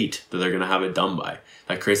a date that they're going to have it done by.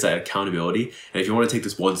 That creates that accountability. And if you want to take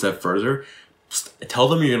this one step further, tell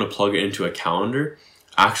them you're going to plug it into a calendar.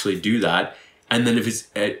 Actually do that. And then if it's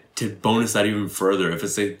to bonus that even further, if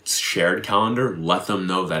it's a shared calendar, let them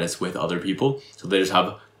know that it's with other people. So they just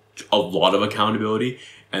have a lot of accountability,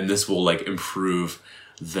 and this will like improve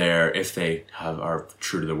if they are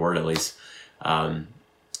true to their word at least. And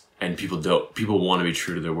people want to be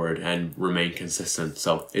true to their word and remain consistent.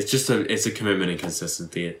 So it's just it's a commitment and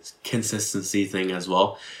consistency thing as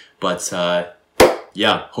well. But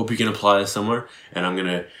yeah, hope you can apply this somewhere, and I'm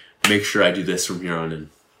gonna make sure I do this from here on in.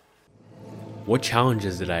 What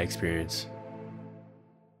challenges did I experience?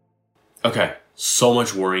 Okay, so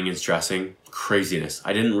much worrying and stressing, craziness.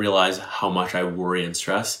 I didn't realize how much I worry and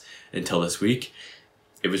stress until this week.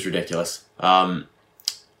 It was ridiculous. I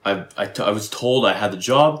was told I had the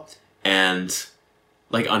job, and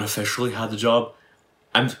like unofficially had the job.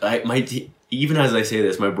 Even as I say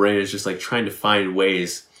this, my brain is just like trying to find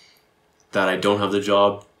ways that I don't have the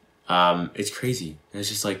job. It's crazy. It's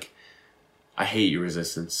just like, I hate your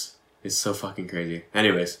resistance. It's so fucking crazy.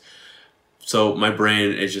 Anyways, so my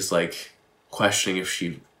brain is just like questioning if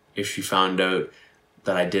she found out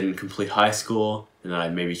that I didn't complete high school and that I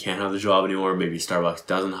maybe can't have the job anymore. Maybe Starbucks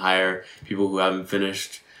doesn't hire people who haven't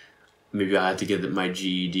finished. Maybe I had to get my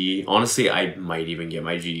GED. Honestly, I might even get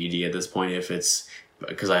my GED at this point if it's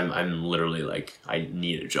because I'm literally like, I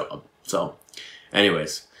need a job. So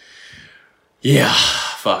anyways, yeah,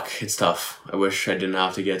 fuck, it's tough. I wish I didn't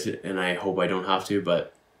have to get it, and I hope I don't have to,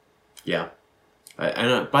 but yeah.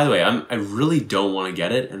 By the way, I really don't want to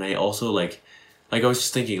get it, and I also like I was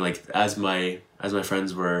just thinking, like, as my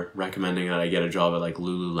friends were recommending that I get a job at like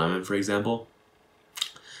Lululemon, for example,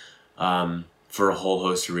 for a whole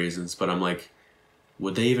host of reasons, but I'm like,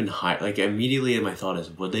 would they even hire, like immediately my thought is,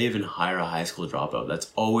 would they even hire a high school dropout?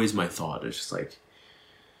 That's always my thought. It's just like,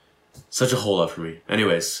 such a hole up for me.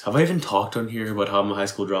 Anyways, have I even talked on here about how I'm a high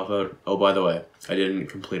school dropout? Oh, by the way, I didn't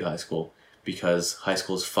complete high school because high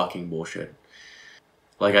school is fucking bullshit.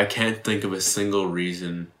 Like, I can't think of a single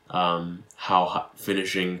reason how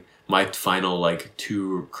finishing my final, like,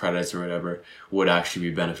 2 credits or whatever would actually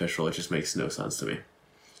be beneficial. It just makes no sense to me.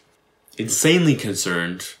 Insanely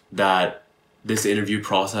concerned that this interview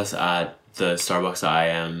process at the Starbucks I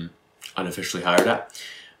am unofficially hired at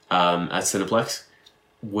Cineplex,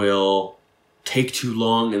 will take too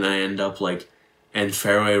long, and I end up like, and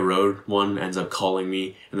Fairway Road one ends up calling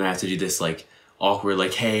me, and then I have to do this like awkward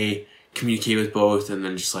like, hey, communicate with both, and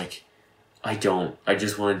then just like, I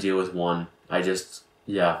just want to deal with one. I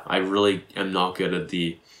really am not good at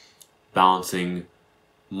the balancing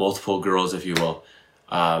multiple girls, if you will,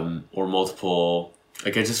 or multiple,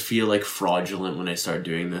 like I just feel like fraudulent when I start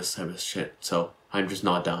doing this type of shit, so I'm just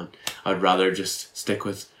not down. I'd rather just stick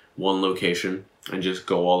with one location and just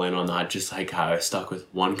go all in on that, just like how I stuck with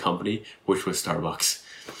one company, which was Starbucks.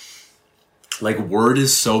 Like, word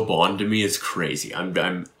is so bond to me, it's crazy.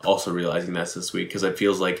 I'm also realizing this week, because it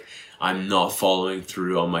feels like I'm not following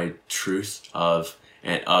through on my truth of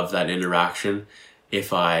that interaction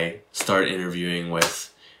if I start interviewing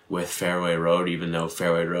with Fairway Road, even though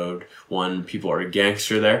Fairway Road, one, people are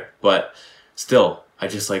gangster there, but still, I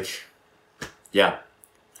just like, yeah,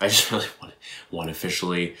 I just really want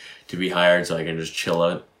officially to be hired so I can just chill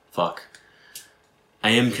out. Fuck.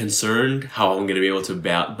 I am concerned how I'm going to be able to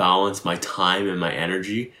balance my time and my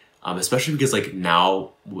energy, especially because like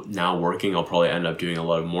now working, I'll probably end up doing a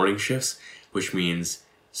lot of morning shifts, which means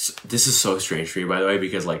this is so strange for me, by the way,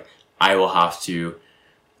 because like I will have to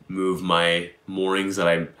move my mornings that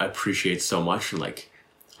I appreciate so much, and like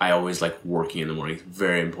I always like working in the morning. It's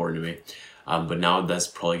very important to me. But now that's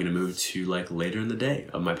probably going to move to like later in the day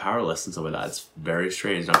of my power list and stuff like that. It's very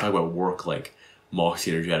strange. And I'm talking about work, like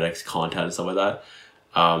Moxie Energetics, content and stuff like that.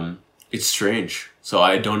 It's strange. So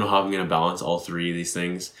I don't know how I'm going to balance all 3 of these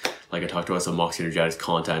things. Like I talked about some Moxie Energetics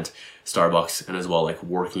content, Starbucks, and as well like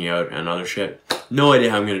working out and other shit. No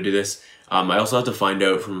idea how I'm going to do this. I also have to find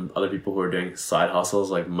out from other people who are doing side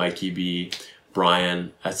hustles like Mikey B,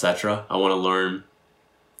 Brian, etc. I want to learn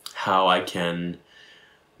how I can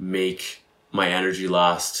make my energy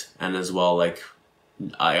last, and as well like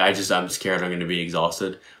I'm scared I'm going to be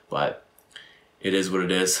exhausted, but it is what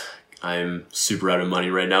it is. I'm super out of money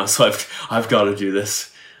right now, so I've got to do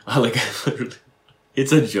this. Literally,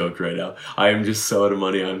 it's a joke right now. I am just so out of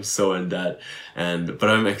money. I'm so in debt, but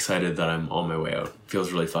I'm excited that I'm on my way out. It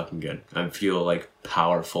feels really fucking good. I feel like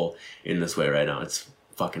powerful in this way right now. It's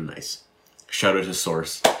fucking nice. Shout out to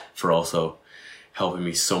Source for also helping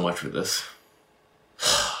me so much with this.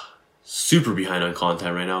 Super behind on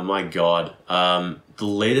content right now. My God. The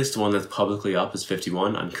latest one that's publicly up is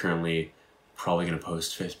 51. I'm currently probably going to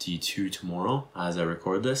post 52 tomorrow as I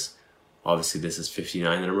record this. Obviously, this is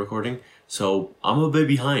 59 that I'm recording. So I'm a bit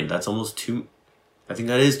behind. That's almost I think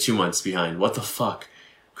that is 2 months behind. What the fuck?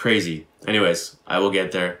 Crazy. Anyways, I will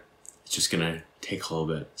get there. It's just going to take a little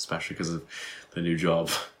bit, especially because of the new job.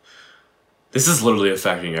 This is literally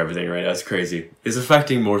affecting everything, right? That's crazy. It's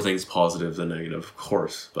affecting more things positive than negative, of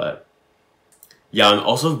course, but yeah, I'm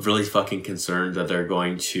also really fucking concerned that they're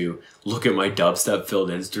going to look at my dubstep filled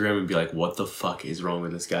Instagram and be like, what the fuck is wrong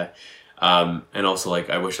with this guy? And also like,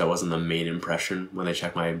 I wish that wasn't the main impression when they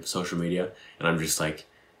check my social media. And I'm just like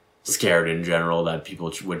scared in general that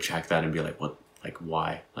people would check that and be like, what, like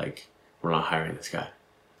why? Like, we're not hiring this guy.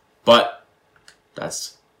 But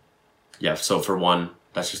that's, yeah, so for one,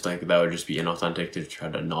 that's just like, that would just be inauthentic to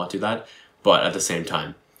try to not do that. But at the same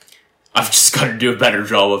time, I've just got to do a better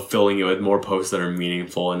job of filling it with more posts that are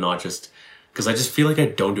meaningful and not just, because I just feel like I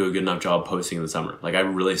don't do a good enough job posting in the summer. Like I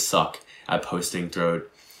really suck at posting throughout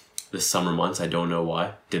the summer months. I don't know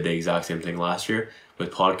why. Did the exact same thing last year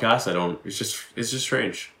with podcasts. It's just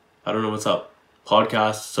strange. I don't know what's up.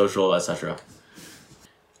 Podcasts, social, etc.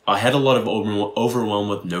 I had a lot of overwhelm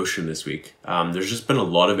with Notion this week. There's just been a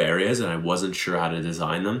lot of areas and I wasn't sure how to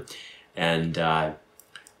design them. And I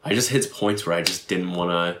just hit points where I just didn't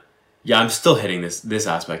want to. Yeah, I'm still hitting this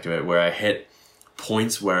aspect of it where I hit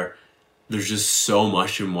points where there's just so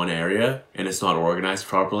much in one area and it's not organized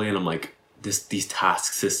properly, and I'm like, these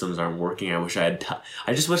task systems aren't working. I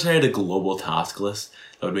just wish I had a global task list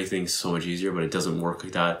that would make things so much easier, but it doesn't work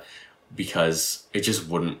like that because it just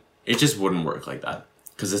wouldn't work like that,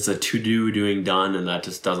 because it's a doing done, and that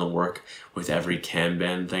just doesn't work with every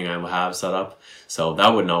Kanban thing I have set up. So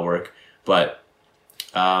that would not work. But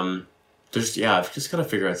I've just got to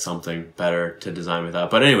figure out something better to design with that.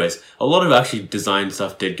 But anyways, a lot of actually design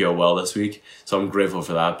stuff did go well this week, so I'm grateful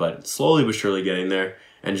for that, but slowly but surely getting there,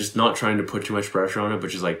 and just not trying to put too much pressure on it,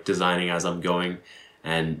 but just like designing as I'm going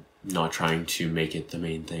and not trying to make it the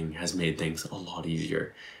main thing has made things a lot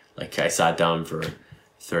easier. Like I sat down for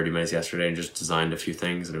 30 minutes yesterday and just designed a few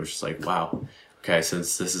things, and it was just like, wow, okay,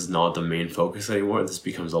 since this is not the main focus anymore, this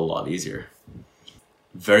becomes a lot easier.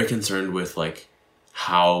 Very concerned with like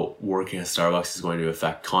how working at Starbucks is going to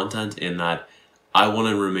affect content, in that I want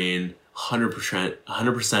to remain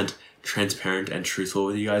 100% transparent and truthful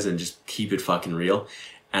with you guys and just keep it fucking real.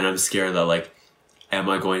 And I'm scared that like, am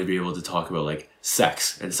I going to be able to talk about like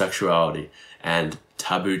sex and sexuality and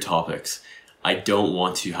taboo topics? I don't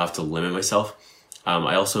want to have to limit myself.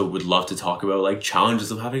 I also would love to talk about like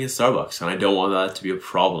challenges of having a Starbucks, and I don't want that to be a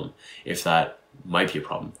problem. If that might be a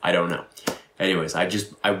problem, I don't know. Anyways,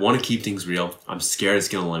 I want to keep things real. I'm scared it's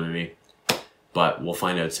going to limit me, but we'll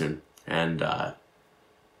find out soon. And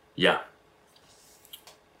yeah.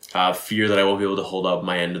 Fear that I won't be able to hold up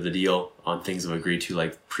my end of the deal on things I've agreed to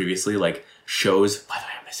like previously, like shows. By the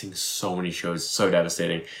way, I'm missing so many shows, so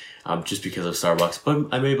devastating, just because of Starbucks.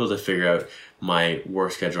 But I'm able to figure out my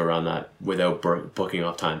work schedule around that without booking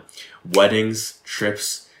off time. Weddings,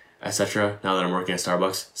 trips, etc. Now that I'm working at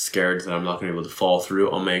Starbucks, scared that I'm not going to be able to follow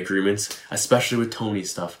through on my agreements, especially with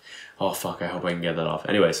Tony's stuff. Oh fuck, I hope I can get that off.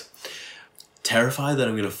 Anyways, terrified that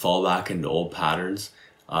I'm going to fall back into old patterns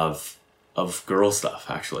of girl stuff,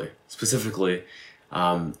 actually. Specifically,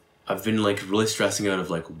 I've been like really stressing out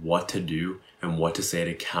of like what to do and what to say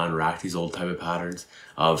to counteract these old type of patterns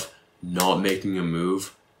of not making a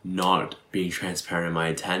move, not being transparent in my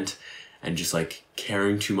intent, and just like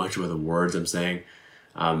caring too much about the words I'm saying.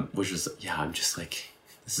 Which is, yeah, I'm just like,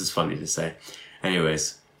 this is funny to say.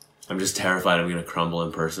 Anyways, I'm just terrified I'm going to crumble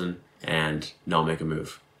in person and not make a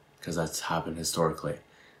move, because that's happened historically.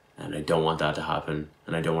 And I don't want that to happen,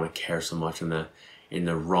 and I don't want to care so much in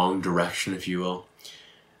the wrong direction, if you will.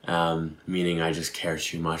 Meaning I just care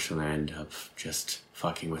too much and I end up just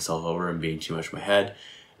fucking myself over and being too much in my head.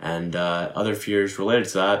 And other fears related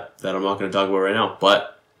to that I'm not going to talk about right now,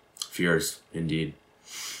 but fears indeed.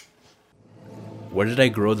 Where did I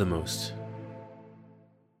grow the most?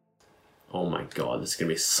 Oh my god, this is going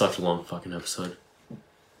to be such a long fucking episode.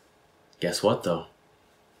 Guess what though?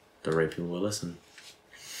 The right people will listen.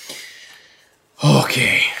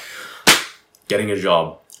 Okay. Getting a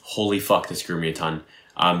job. Holy fuck, this grew me a ton.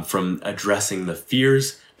 From addressing the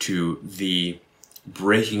fears to the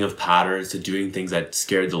breaking of patterns to doing things that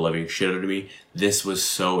scared the living shit out of me. This was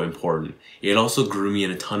so important. It also grew me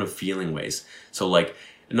in a ton of feeling ways. So like,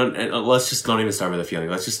 let's just not even start with the feeling.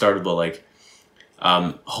 Let's just start with the like,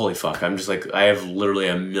 holy fuck. I'm just like, I have literally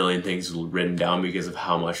a million things written down because of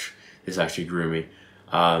how much this actually grew me.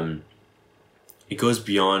 It goes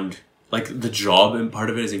beyond, like, the job and part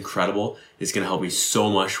of it is incredible. It's going to help me so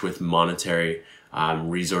much with monetary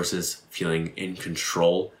resources, feeling in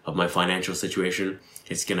control of my financial situation.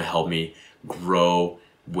 It's going to help me grow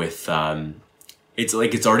with, it's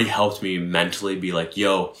like, it's already helped me mentally be like,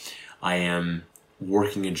 yo, I am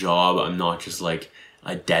working a job. I'm not just like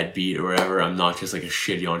a deadbeat or whatever. I'm not just like a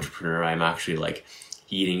shitty entrepreneur. I'm actually like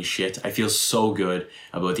eating shit. I feel so good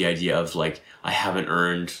about the idea of like, I haven't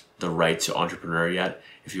earned the right to entrepreneur yet,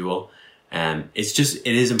 if you will. And it's just,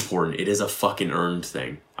 it is important. It is a fucking earned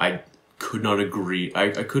thing. I could not agree. I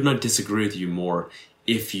could not disagree with you more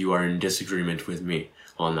if you are in disagreement with me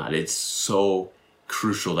on that. It's so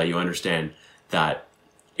crucial that you understand that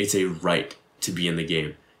it's a right to be in the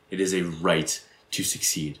game. It is a right to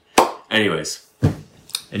succeed. Anyways,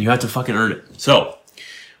 and you have to fucking earn it. So,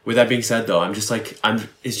 with that being said though,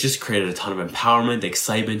 it's just created a ton of empowerment,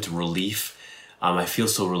 excitement, relief. I feel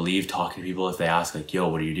so relieved talking to people if they ask like, yo,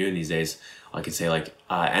 what are you doing these days? I can say like,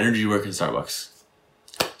 energy work in Starbucks.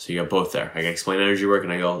 So you got both there. I can explain energy work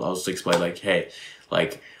and I'll just explain like, hey,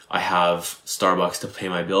 like I have Starbucks to pay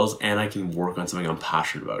my bills and I can work on something I'm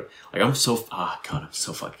passionate about. Like I'm so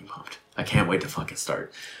fucking pumped. I can't wait to fucking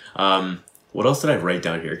start. What else did I write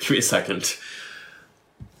down here? Give me a second.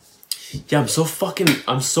 Yeah, I'm so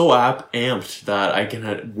amped that I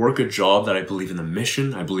can work a job that I believe in the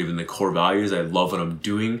mission. I believe in the core values. I love what I'm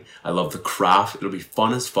doing. I love the craft. It'll be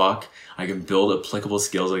fun as fuck. I can build applicable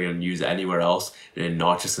skills I can use anywhere else, and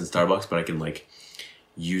not just in Starbucks, but I can like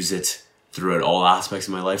use it throughout all aspects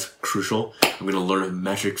of my life. Crucial. I'm going to learn a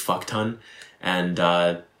metric fuck ton. And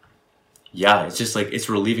yeah, it's just like, it's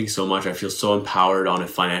relieving so much. I feel so empowered on a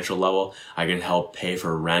financial level. I can help pay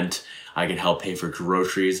for rent. I can help pay for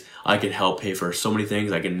groceries. I can help pay for so many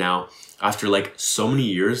things. I can now, after like so many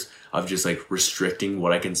years of just like restricting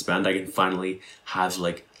what I can spend, I can finally have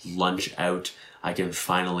like lunch out. I can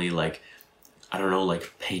finally like, I don't know,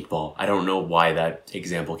 like paintball. I don't know why that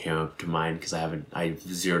example came up to mind, because I have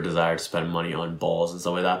zero desire to spend money on balls and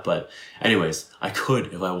stuff like that. But anyways, I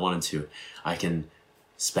could if I wanted to. I can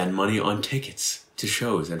spend money on tickets to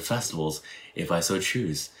shows and festivals if I so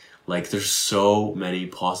choose. Like, there's so many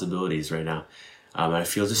possibilities right now. And I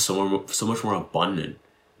feel just so much more abundant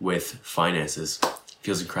with finances. It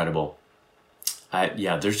feels incredible.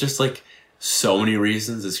 Yeah, there's just like so many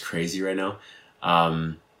reasons. It's crazy right now.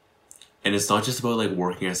 And it's not just about like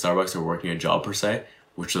working at Starbucks or working a job per se,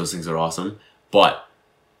 which those things are awesome, but,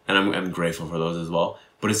 and I'm grateful for those as well.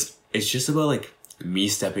 But it's just about like me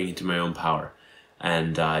stepping into my own power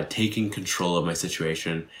and taking control of my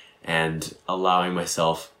situation and allowing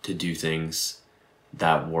myself to do things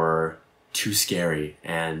that were too scary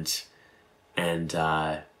and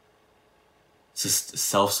just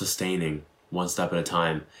self-sustaining, one step at a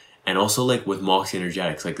time. And also like with Moxie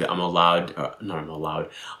Energetics, like I am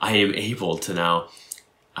able to now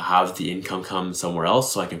have the income come somewhere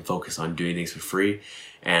else so I can focus on doing things for free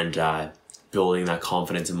and building that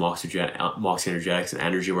confidence in Moxie Energetics and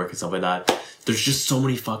energy work and stuff like that. There's just so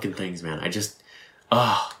many fucking things, man.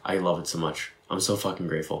 I love it so much. I'm so fucking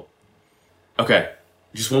grateful. Okay,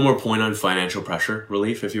 just one more point on financial pressure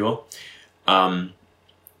relief, if you will.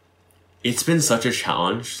 It's been such a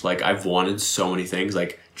challenge. Like, I've wanted so many things,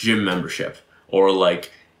 like gym membership, or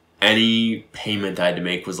like any payment I had to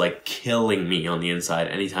make was like killing me on the inside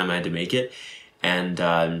anytime I had to make it. And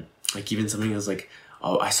like even something that was like,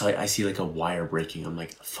 oh, I see like a wire breaking. I'm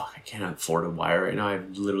like, fuck, I can't afford a wire right now. I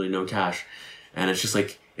have literally no cash. And it's just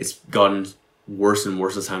like, it's gotten worse and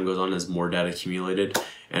worse as time goes on as more debt accumulated.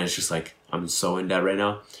 And it's just like, I'm so in debt right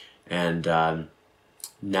now. And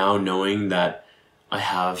now knowing that I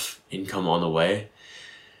have income on the way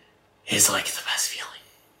is like the best feeling.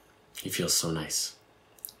 It feels so nice.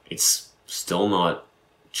 It's still not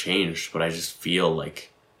changed, but I just feel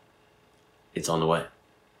like it's on the way.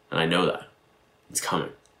 And I know that it's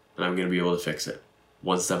coming, and I'm going to be able to fix it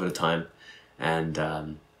one step at a time. And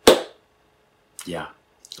yeah,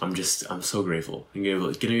 I'm so grateful. I'm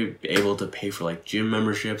going to be able to pay for like gym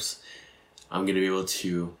memberships. I'm going to be able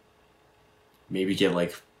to maybe get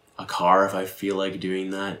like a car if I feel like doing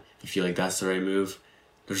that. I feel like that's the right move.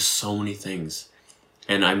 There's so many things.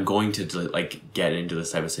 And I'm going to like get into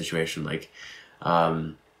this type of situation. Like,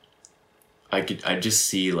 I just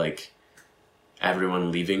see like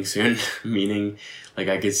everyone leaving soon, meaning like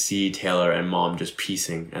I could see Taylor and Mom just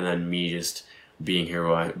piecing and then me just being here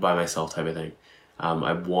by myself type of thing.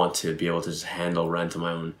 I want to be able to just handle rent on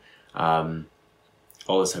my own,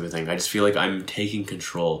 all this type of thing. I just feel like I'm taking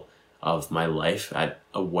control of my life at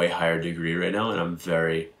a way higher degree right now. And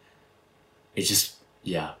it's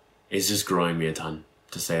just growing me a ton,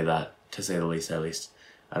 to say the least, at least.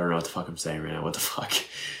 I don't know what the fuck I'm saying right now. What the fuck?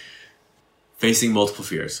 Facing multiple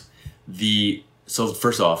fears. So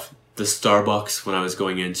first off, the Starbucks, when I was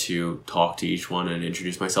going in to talk to each one and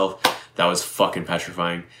introduce myself, that was fucking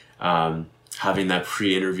petrifying. Having that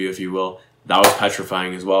pre-interview, if you will, that was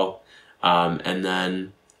petrifying as well. And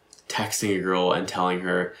then texting a girl and telling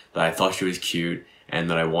her that I thought she was cute and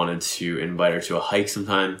that I wanted to invite her to a hike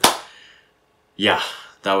sometime. Yeah,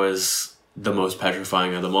 that was the most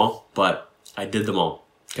petrifying of them all, but I did them all,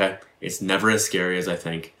 okay? It's never as scary as I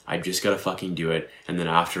think. I just gotta fucking do it, and then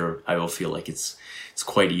after I will feel like it's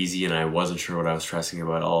quite easy and I wasn't sure what I was stressing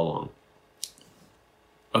about all along.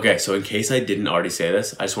 Okay, so in case I didn't already say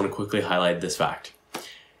this, I just want to quickly highlight this fact.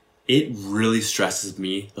 It really stresses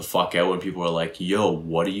me the fuck out when people are like, yo,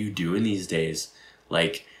 what are you doing these days?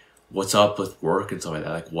 Like, what's up with work and stuff like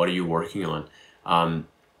that? Like, what are you working on?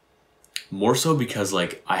 More so because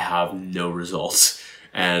like I have no results,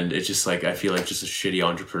 and it's just like I feel like just a shitty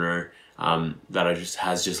entrepreneur that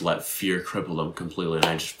has just let fear cripple them completely, and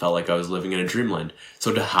I just felt like I was living in a dreamland.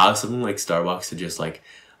 So to have something like Starbucks to just like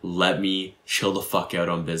let me chill the fuck out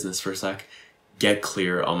on business for a sec, get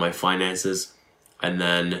clear on my finances, and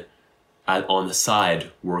then on the side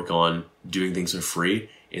work on doing things for free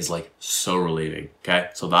is like so relieving. Okay,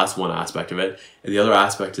 so that's one aspect of it, and the other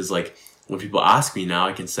aspect is like, when people ask me now,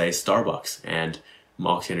 I can say Starbucks and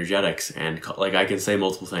Moxie Energetics, and like I can say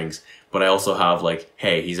multiple things, but I also have like,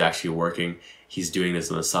 hey, he's actually working, he's doing this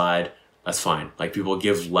on the side. That's fine. Like, people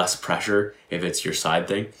give less pressure if it's your side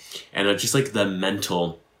thing, and it's just like the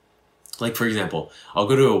mental. Like, for example, I'll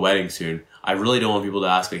go to a wedding soon. I really don't want people to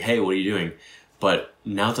ask like, hey, what are you doing? But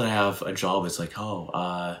now that I have a job, it's like,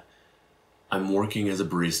 I'm working as a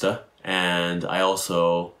barista, and I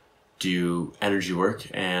also do energy work,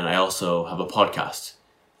 and I also have a podcast.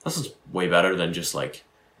 This is way better than just like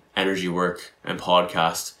energy work and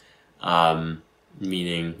podcast.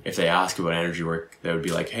 Meaning if they ask about energy work, they would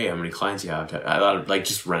be like, hey, how many clients you have? Like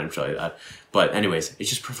just random shit like that. But anyways, it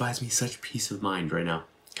just provides me such peace of mind right now,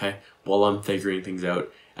 okay? While I'm figuring things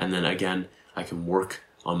out. And then again, I can work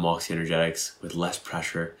on Moxie Energetics with less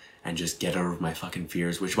pressure and just get over my fucking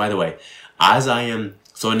fears. Which, by the way,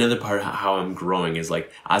 so another part of how I'm growing is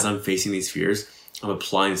like, as I'm facing these fears, I'm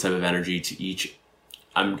applying this type of energy to each.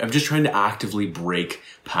 I'm just trying to actively break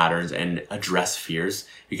patterns and address fears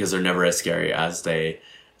because they're never as scary as they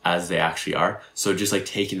actually are. So just like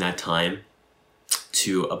taking that time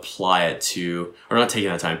to apply it to, or not taking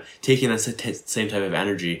that time, taking that same type of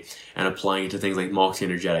energy and applying it to things like Moxie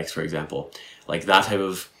Energetics, for example, like that type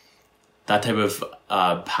of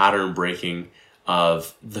pattern breaking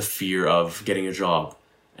of the fear of getting a job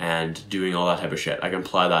and doing all that type of shit. I can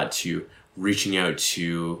apply that to reaching out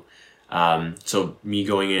to. So me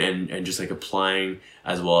going in and just like applying,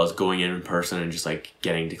 as well as going in person and just like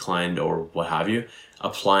getting declined or what have you,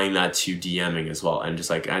 applying that to DMing as well. And just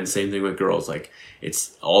like, and same thing with girls, like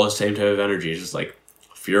it's all the same type of energy. It's just like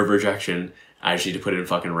fear of rejection. I just need to put in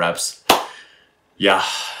fucking reps. Yeah.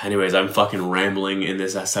 Anyways, I'm fucking rambling in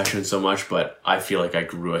this session so much, but I feel like I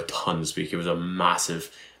grew a ton this week. It was a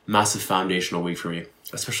massive, massive foundational week for me,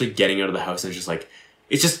 especially getting out of the house and just like,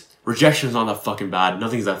 it's just, rejection is not that fucking bad.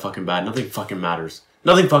 Nothing's that fucking bad. Nothing fucking matters.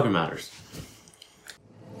 Nothing fucking matters.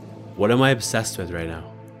 What am I obsessed with right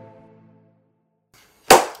now?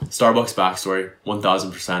 Starbucks backstory,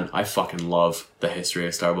 1000%. I fucking love the history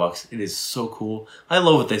of Starbucks. It is so cool. I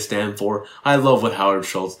love what they stand for. I love what Howard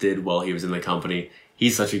Schultz did while he was in the company.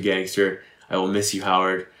 He's such a gangster. I will miss you,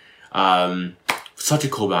 Howard. Such a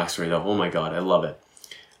cool backstory though. Oh my god, I love it.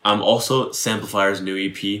 Also, Samplifier's new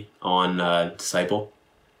EP on Disciple.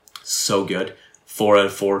 So good. 4 out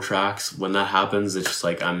of 4 tracks. When that happens, it's just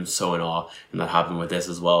like I'm so in awe. And that happened with this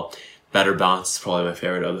as well. Better Bounce is probably my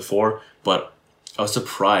favorite of the 4, but I was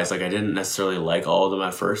surprised. Like I didn't necessarily like all of them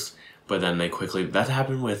at first, but then they quickly. That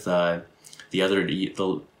happened with the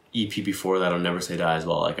EP before that, I'll Never Say Die as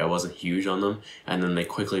well. Like I wasn't huge on them, and then they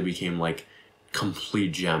quickly became like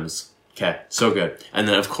complete gems. Okay, so good. And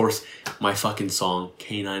then of course my fucking song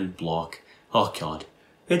K9 Block. Oh god,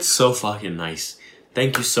 it's so fucking nice.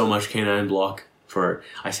 Thank you so much, K9 Block, for,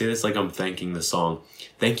 I say this like I'm thanking the song.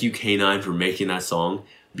 Thank you, K9, for making that song,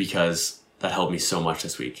 because that helped me so much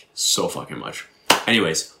this week. So fucking much.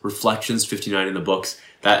 Anyways, Reflections 59 in the books.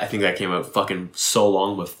 I think that came out fucking so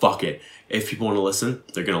long, but fuck it. If people want to listen,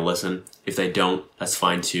 they're gonna listen. If they don't, that's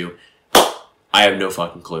fine too. I have no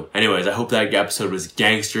fucking clue. Anyways, I hope that episode was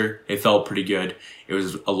gangster. It felt pretty good. It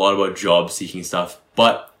was a lot about job seeking stuff,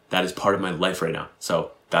 but that is part of my life right now.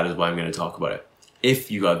 So that is why I'm gonna talk about it.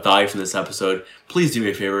 If you got value from this episode, please do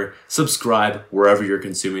me a favor, subscribe wherever you're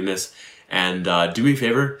consuming this, and do me a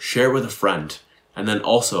favor, share it with a friend. And then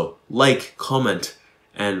also, like, comment,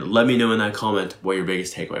 and let me know in that comment what your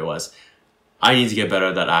biggest takeaway was. I need to get better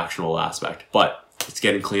at that actionable aspect, but it's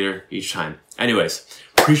getting cleaner each time. Anyways,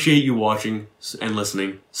 appreciate you watching and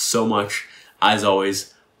listening so much. As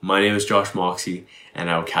always, my name is Josh Moxie,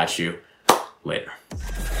 and I will catch you later.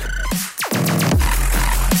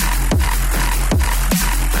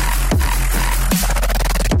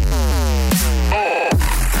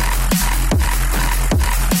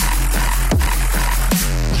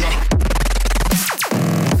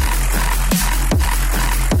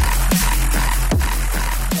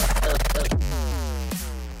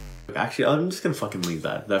 Actually, I'm just gonna fucking leave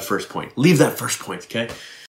that first point. Leave that first point, okay?